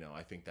 You know,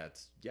 I think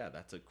that's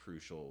a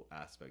crucial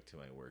aspect to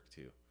my work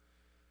too.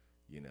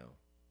 You know,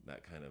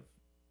 that kind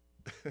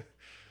of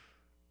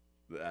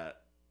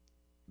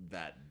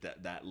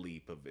that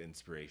leap of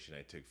inspiration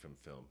I took from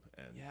film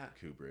and Yeah.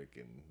 Kubrick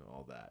and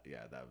all that.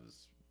 Yeah, that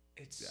was.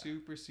 It's Yeah.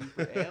 super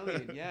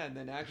alien. Yeah, and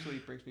then actually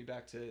it brings me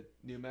back to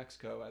New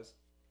Mexico as,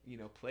 you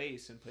know,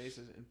 place and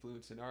places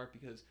influence in art,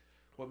 because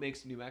what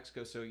makes New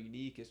Mexico so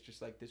unique is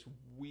just like this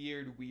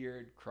weird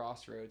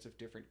crossroads of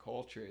different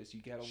cultures.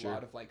 You get a Sure.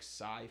 lot of like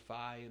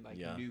sci-fi and like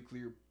Yeah.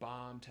 nuclear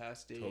bomb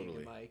testing Totally.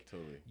 and like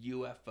Totally.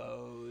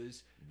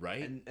 UFOs.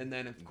 Right. And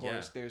then of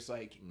course Yeah. there's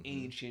like Mhm.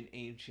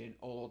 ancient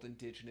old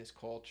indigenous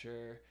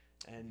culture,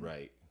 and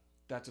Right.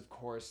 that's of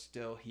course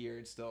still here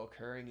and still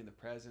occurring in the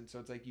present. So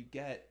it's like you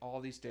get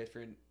all these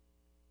different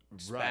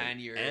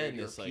Spaniard, and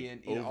it's like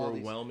European, you know, all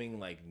these- overwhelming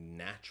like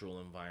natural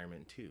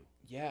environment too.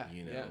 yeah,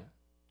 You know, yeah,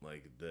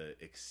 like the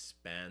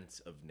expanse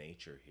of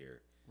nature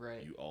here.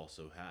 right, You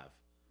also have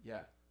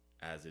yeah,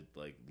 as it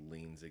like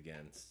leans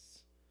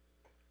against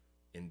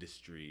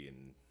industry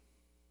and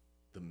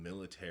the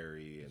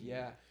military and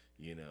yeah.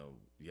 you know,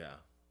 yeah.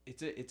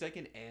 It's like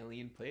an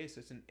alien place.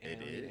 It's an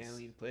It is.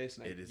 alien place,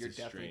 and It is you're a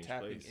definitely strange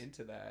tapping place.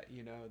 into that.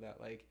 You know, that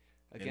like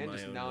In again my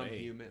just own way.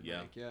 non-human.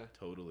 Yeah. Like, yeah.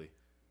 Totally.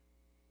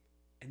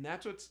 And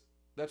that's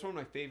one of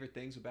my favorite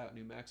things about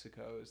New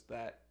Mexico is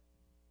that,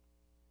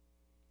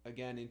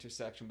 again,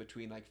 intersection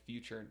between like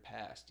future and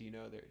past. You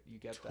know, there you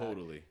get that.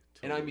 Totally.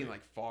 And I mean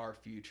like far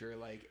future,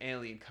 like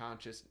alien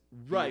conscious.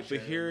 Right,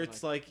 future, but here and,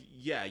 it's like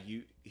yeah,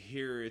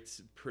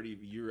 it's pretty.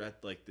 You're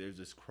at like there's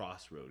this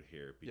crossroad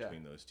here Yeah.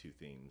 between those two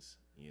themes,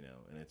 you know,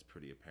 and it's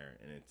pretty apparent,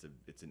 and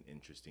it's an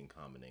interesting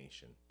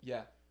combination.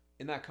 yeah,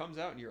 and that comes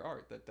out in your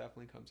art. That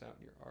definitely comes out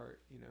in your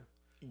art. You know.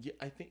 Yeah,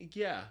 I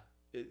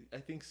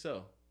think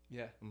so.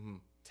 Yeah. Mm-hmm.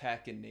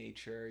 Tech and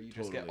nature. You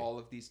just get Totally. all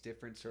of these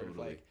different sort of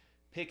like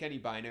pick any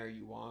binary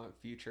you want,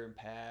 future and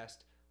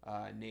past,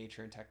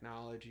 nature and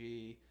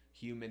technology,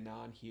 human,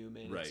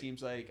 non-human. Right. It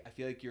seems like I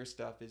feel like your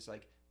stuff is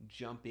like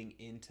jumping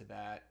into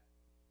that,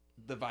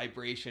 the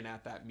vibration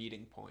at that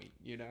meeting point,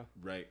 you know?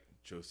 Right,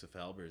 Joseph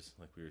Albers,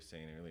 like we were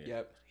saying earlier.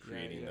 Yep.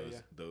 Creating Yeah.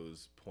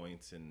 those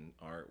points in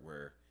art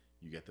where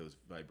you get those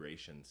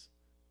vibrations,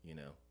 you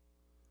know.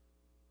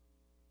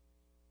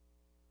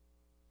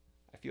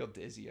 I feel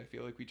dizzy. I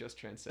feel like we just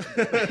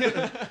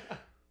transcended.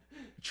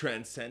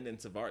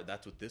 Transcendence of art.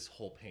 That's what this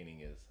whole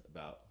painting is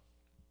about.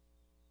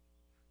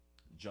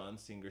 John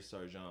Singer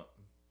Sargent.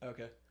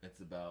 Okay. It's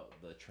about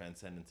the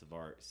transcendence of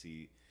art.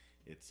 See,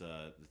 it's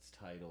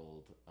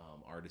titled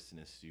 "Artist in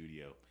a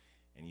Studio,"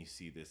 and you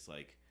see this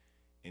like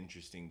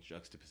interesting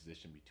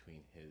juxtaposition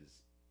between his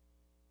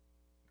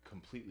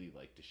completely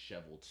like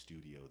disheveled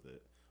studio, the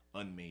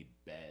unmade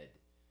bed,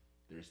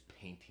 There's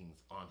paintings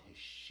on his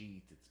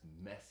sheets. It's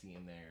messy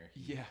in there.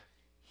 Yeah.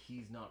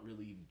 He's not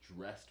really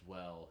dressed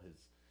well. His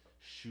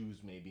shoes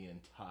may be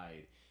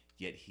untied,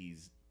 yet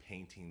he's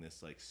painting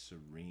this like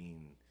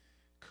serene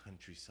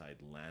countryside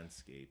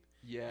landscape.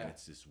 Yeah. And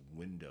it's this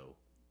window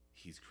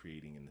he's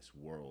creating in this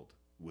world,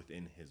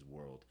 within his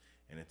world.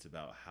 And it's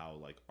about how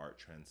like art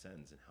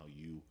transcends and how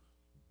you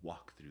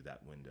walk through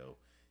that window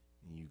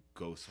and you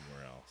go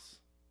somewhere else.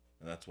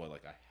 And that's why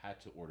like I had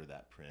to order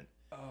that print.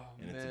 Oh,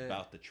 and man. it's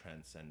about the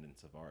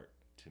transcendence of art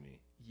to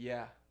me.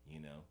 Yeah. You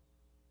know?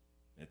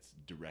 It's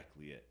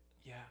directly it.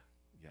 Yeah.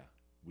 Yeah.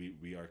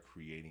 We are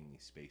creating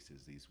these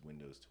spaces, these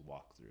windows to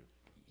walk through.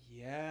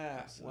 Yeah.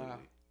 Absolutely. Wow.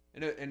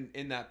 And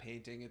in that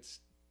painting, it's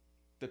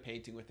the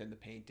painting within the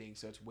painting,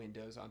 so it's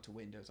windows onto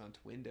windows onto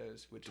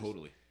windows, which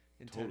totally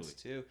is intense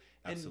too.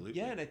 And absolutely.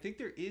 yeah, and I think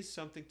there is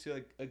something to,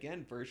 like,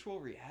 again, virtual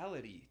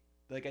reality.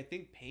 Like, I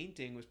think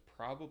painting was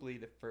probably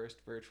the first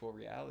virtual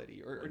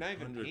reality, or not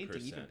even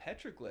painting, even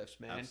petroglyphs,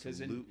 man.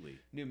 Because in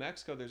New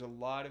Mexico, there's a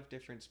lot of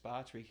different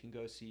spots where you can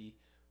go see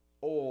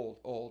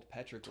old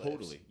petroglyphs.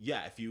 Totally.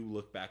 Yeah, if you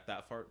look back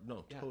that far,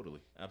 no, Yeah.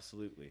 totally,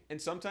 absolutely. And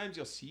sometimes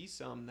you'll see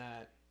some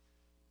that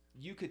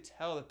you could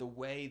tell that the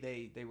way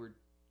they were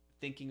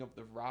thinking of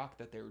the rock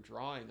that they were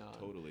drawing on,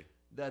 Totally.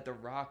 that the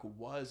rock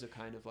was a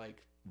kind of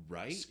like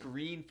right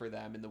screen for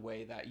them, in the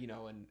way that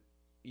an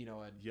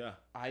yeah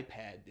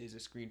iPad is a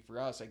screen for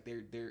us. Like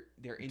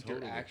their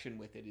interaction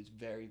with it is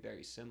very,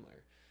 very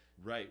similar.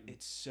 Right.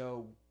 It's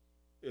so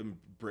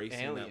embracing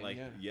alien, that, like,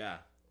 yeah.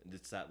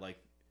 It's that, like,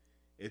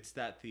 it's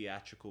that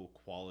theatrical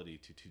quality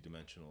to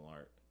two-dimensional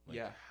art. Like,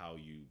 yeah. how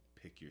you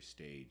pick your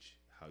stage,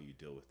 how you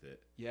deal with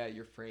it. Yeah,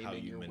 you're framing how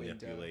you your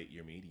manipulate window.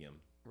 your medium.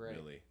 Right.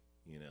 Really,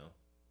 you know.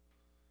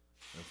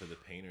 And for the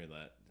painter,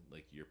 that,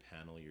 like, your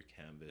panel, your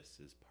canvas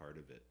is part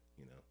of it,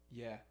 you know.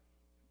 Yeah.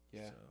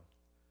 Yeah. So.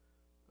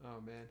 Oh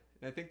man.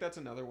 And I think that's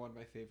another one of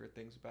my favorite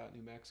things about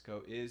New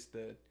Mexico is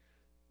the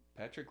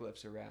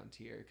petroglyphs around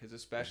here, because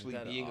especially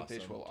being awesome? a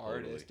visual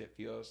Totally. artist, it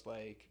feels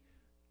like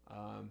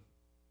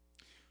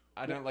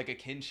I don't know, like a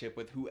kinship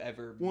with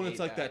whoever Well, made it's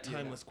like that you know?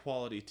 timeless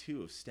quality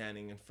too of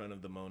standing in front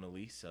of the Mona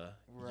Lisa.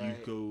 Right.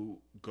 You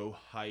go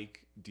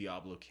hike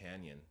Diablo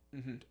Canyon,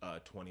 Mm-hmm.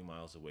 20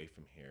 miles away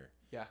from here.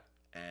 Yeah.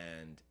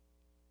 And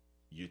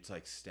it's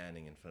like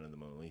standing in front of the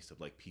Mona Lisa.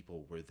 Like,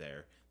 people were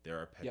there. There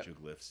are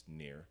petroglyphs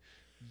near.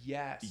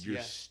 Yes.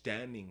 You're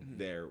standing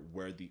there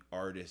where the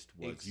artist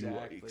was.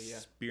 Exactly, you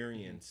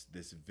experience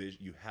this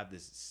you have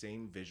this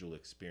same visual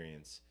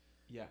experience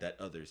that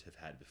others have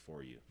had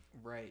before you.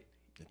 Right.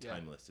 It's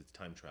timeless. It's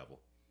time travel.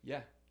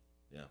 Yeah.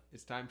 Yeah.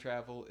 It's time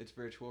travel. It's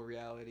virtual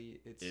reality.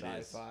 It's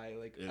sci-fi.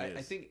 Like,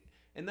 I think,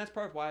 and that's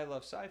part of why I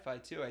love sci-fi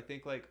too. I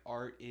think, like,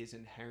 art is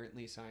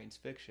inherently science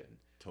fiction.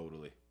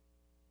 Totally.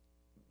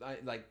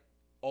 Like,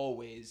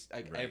 always,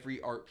 like, Right.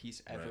 every art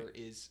piece ever Right.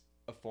 is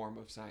a form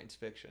of science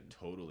fiction.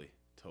 Totally.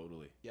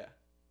 Yeah.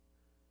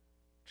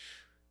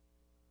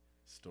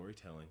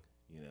 Storytelling,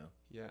 you know.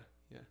 Yeah.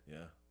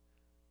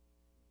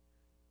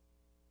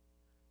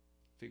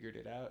 Figured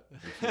it out. We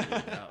figured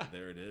it out.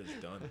 There it is.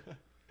 Done.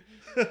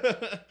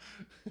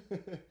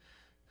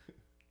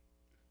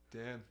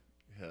 Damn.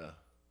 Yeah.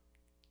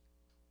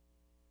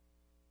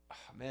 Oh,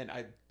 man,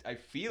 I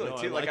feel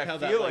it too. I Like, I how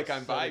feel that, like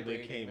I'm suddenly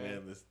vibrating. came man.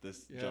 in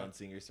this Yeah. John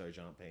Singer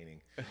Sargent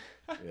painting.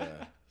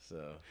 Yeah.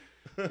 So.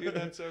 Dude,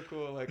 that's so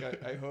cool. Like,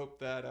 I hope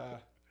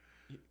that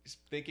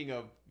thinking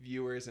of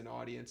viewers and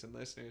audience and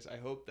listeners, I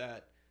hope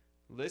that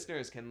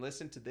listeners can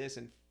listen to this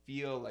and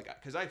feel like,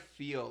 because I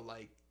feel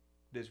like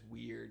this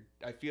weird,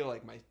 I feel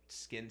like my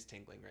skin's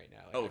tingling right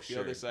now. Like, I feel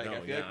sure. this, like, No,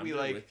 I feel like I'm we there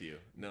like with you.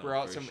 No,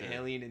 brought for some sure.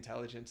 alien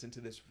intelligence into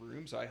this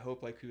room. So I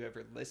hope, like,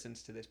 whoever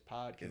listens to this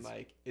pod can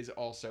is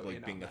also like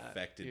in being on that,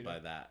 affected you know? by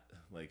that,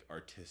 like,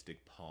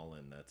 artistic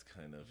pollen. That's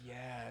kind of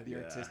The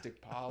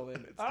artistic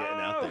pollen. It's getting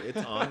out there.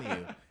 It's on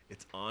you.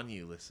 It's on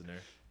you, listener.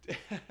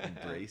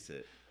 Embrace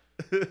it.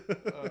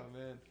 Oh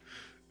man.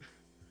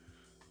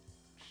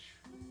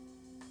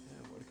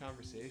 Yeah, what a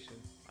conversation.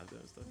 I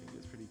think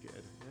it's pretty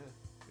good.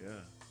 Yeah. Yeah.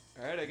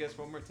 All right, I guess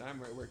one more time,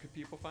 where could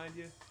people find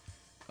you?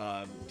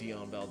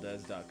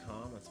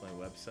 DionValdez.com. That's my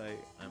website.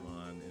 I'm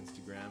on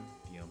Instagram,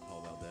 Dion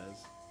Paul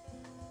Valdez.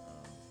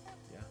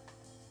 Yeah,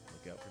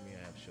 look out for me.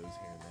 I have shows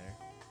here and there.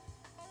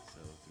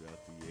 So throughout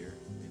the year,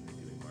 mainly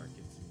doing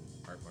markets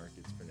and art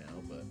markets for now,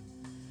 but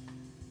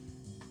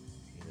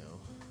you know,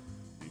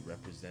 be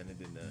represented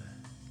in a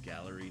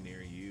gallery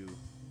near you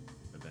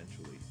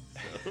eventually.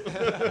 So.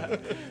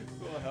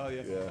 Well, hell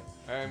yeah. Yeah.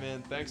 All right,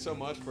 man. Thanks so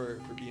much for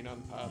being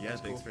on the podcast. Yeah,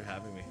 thanks for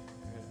having me.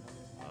 All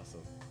right.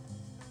 Awesome.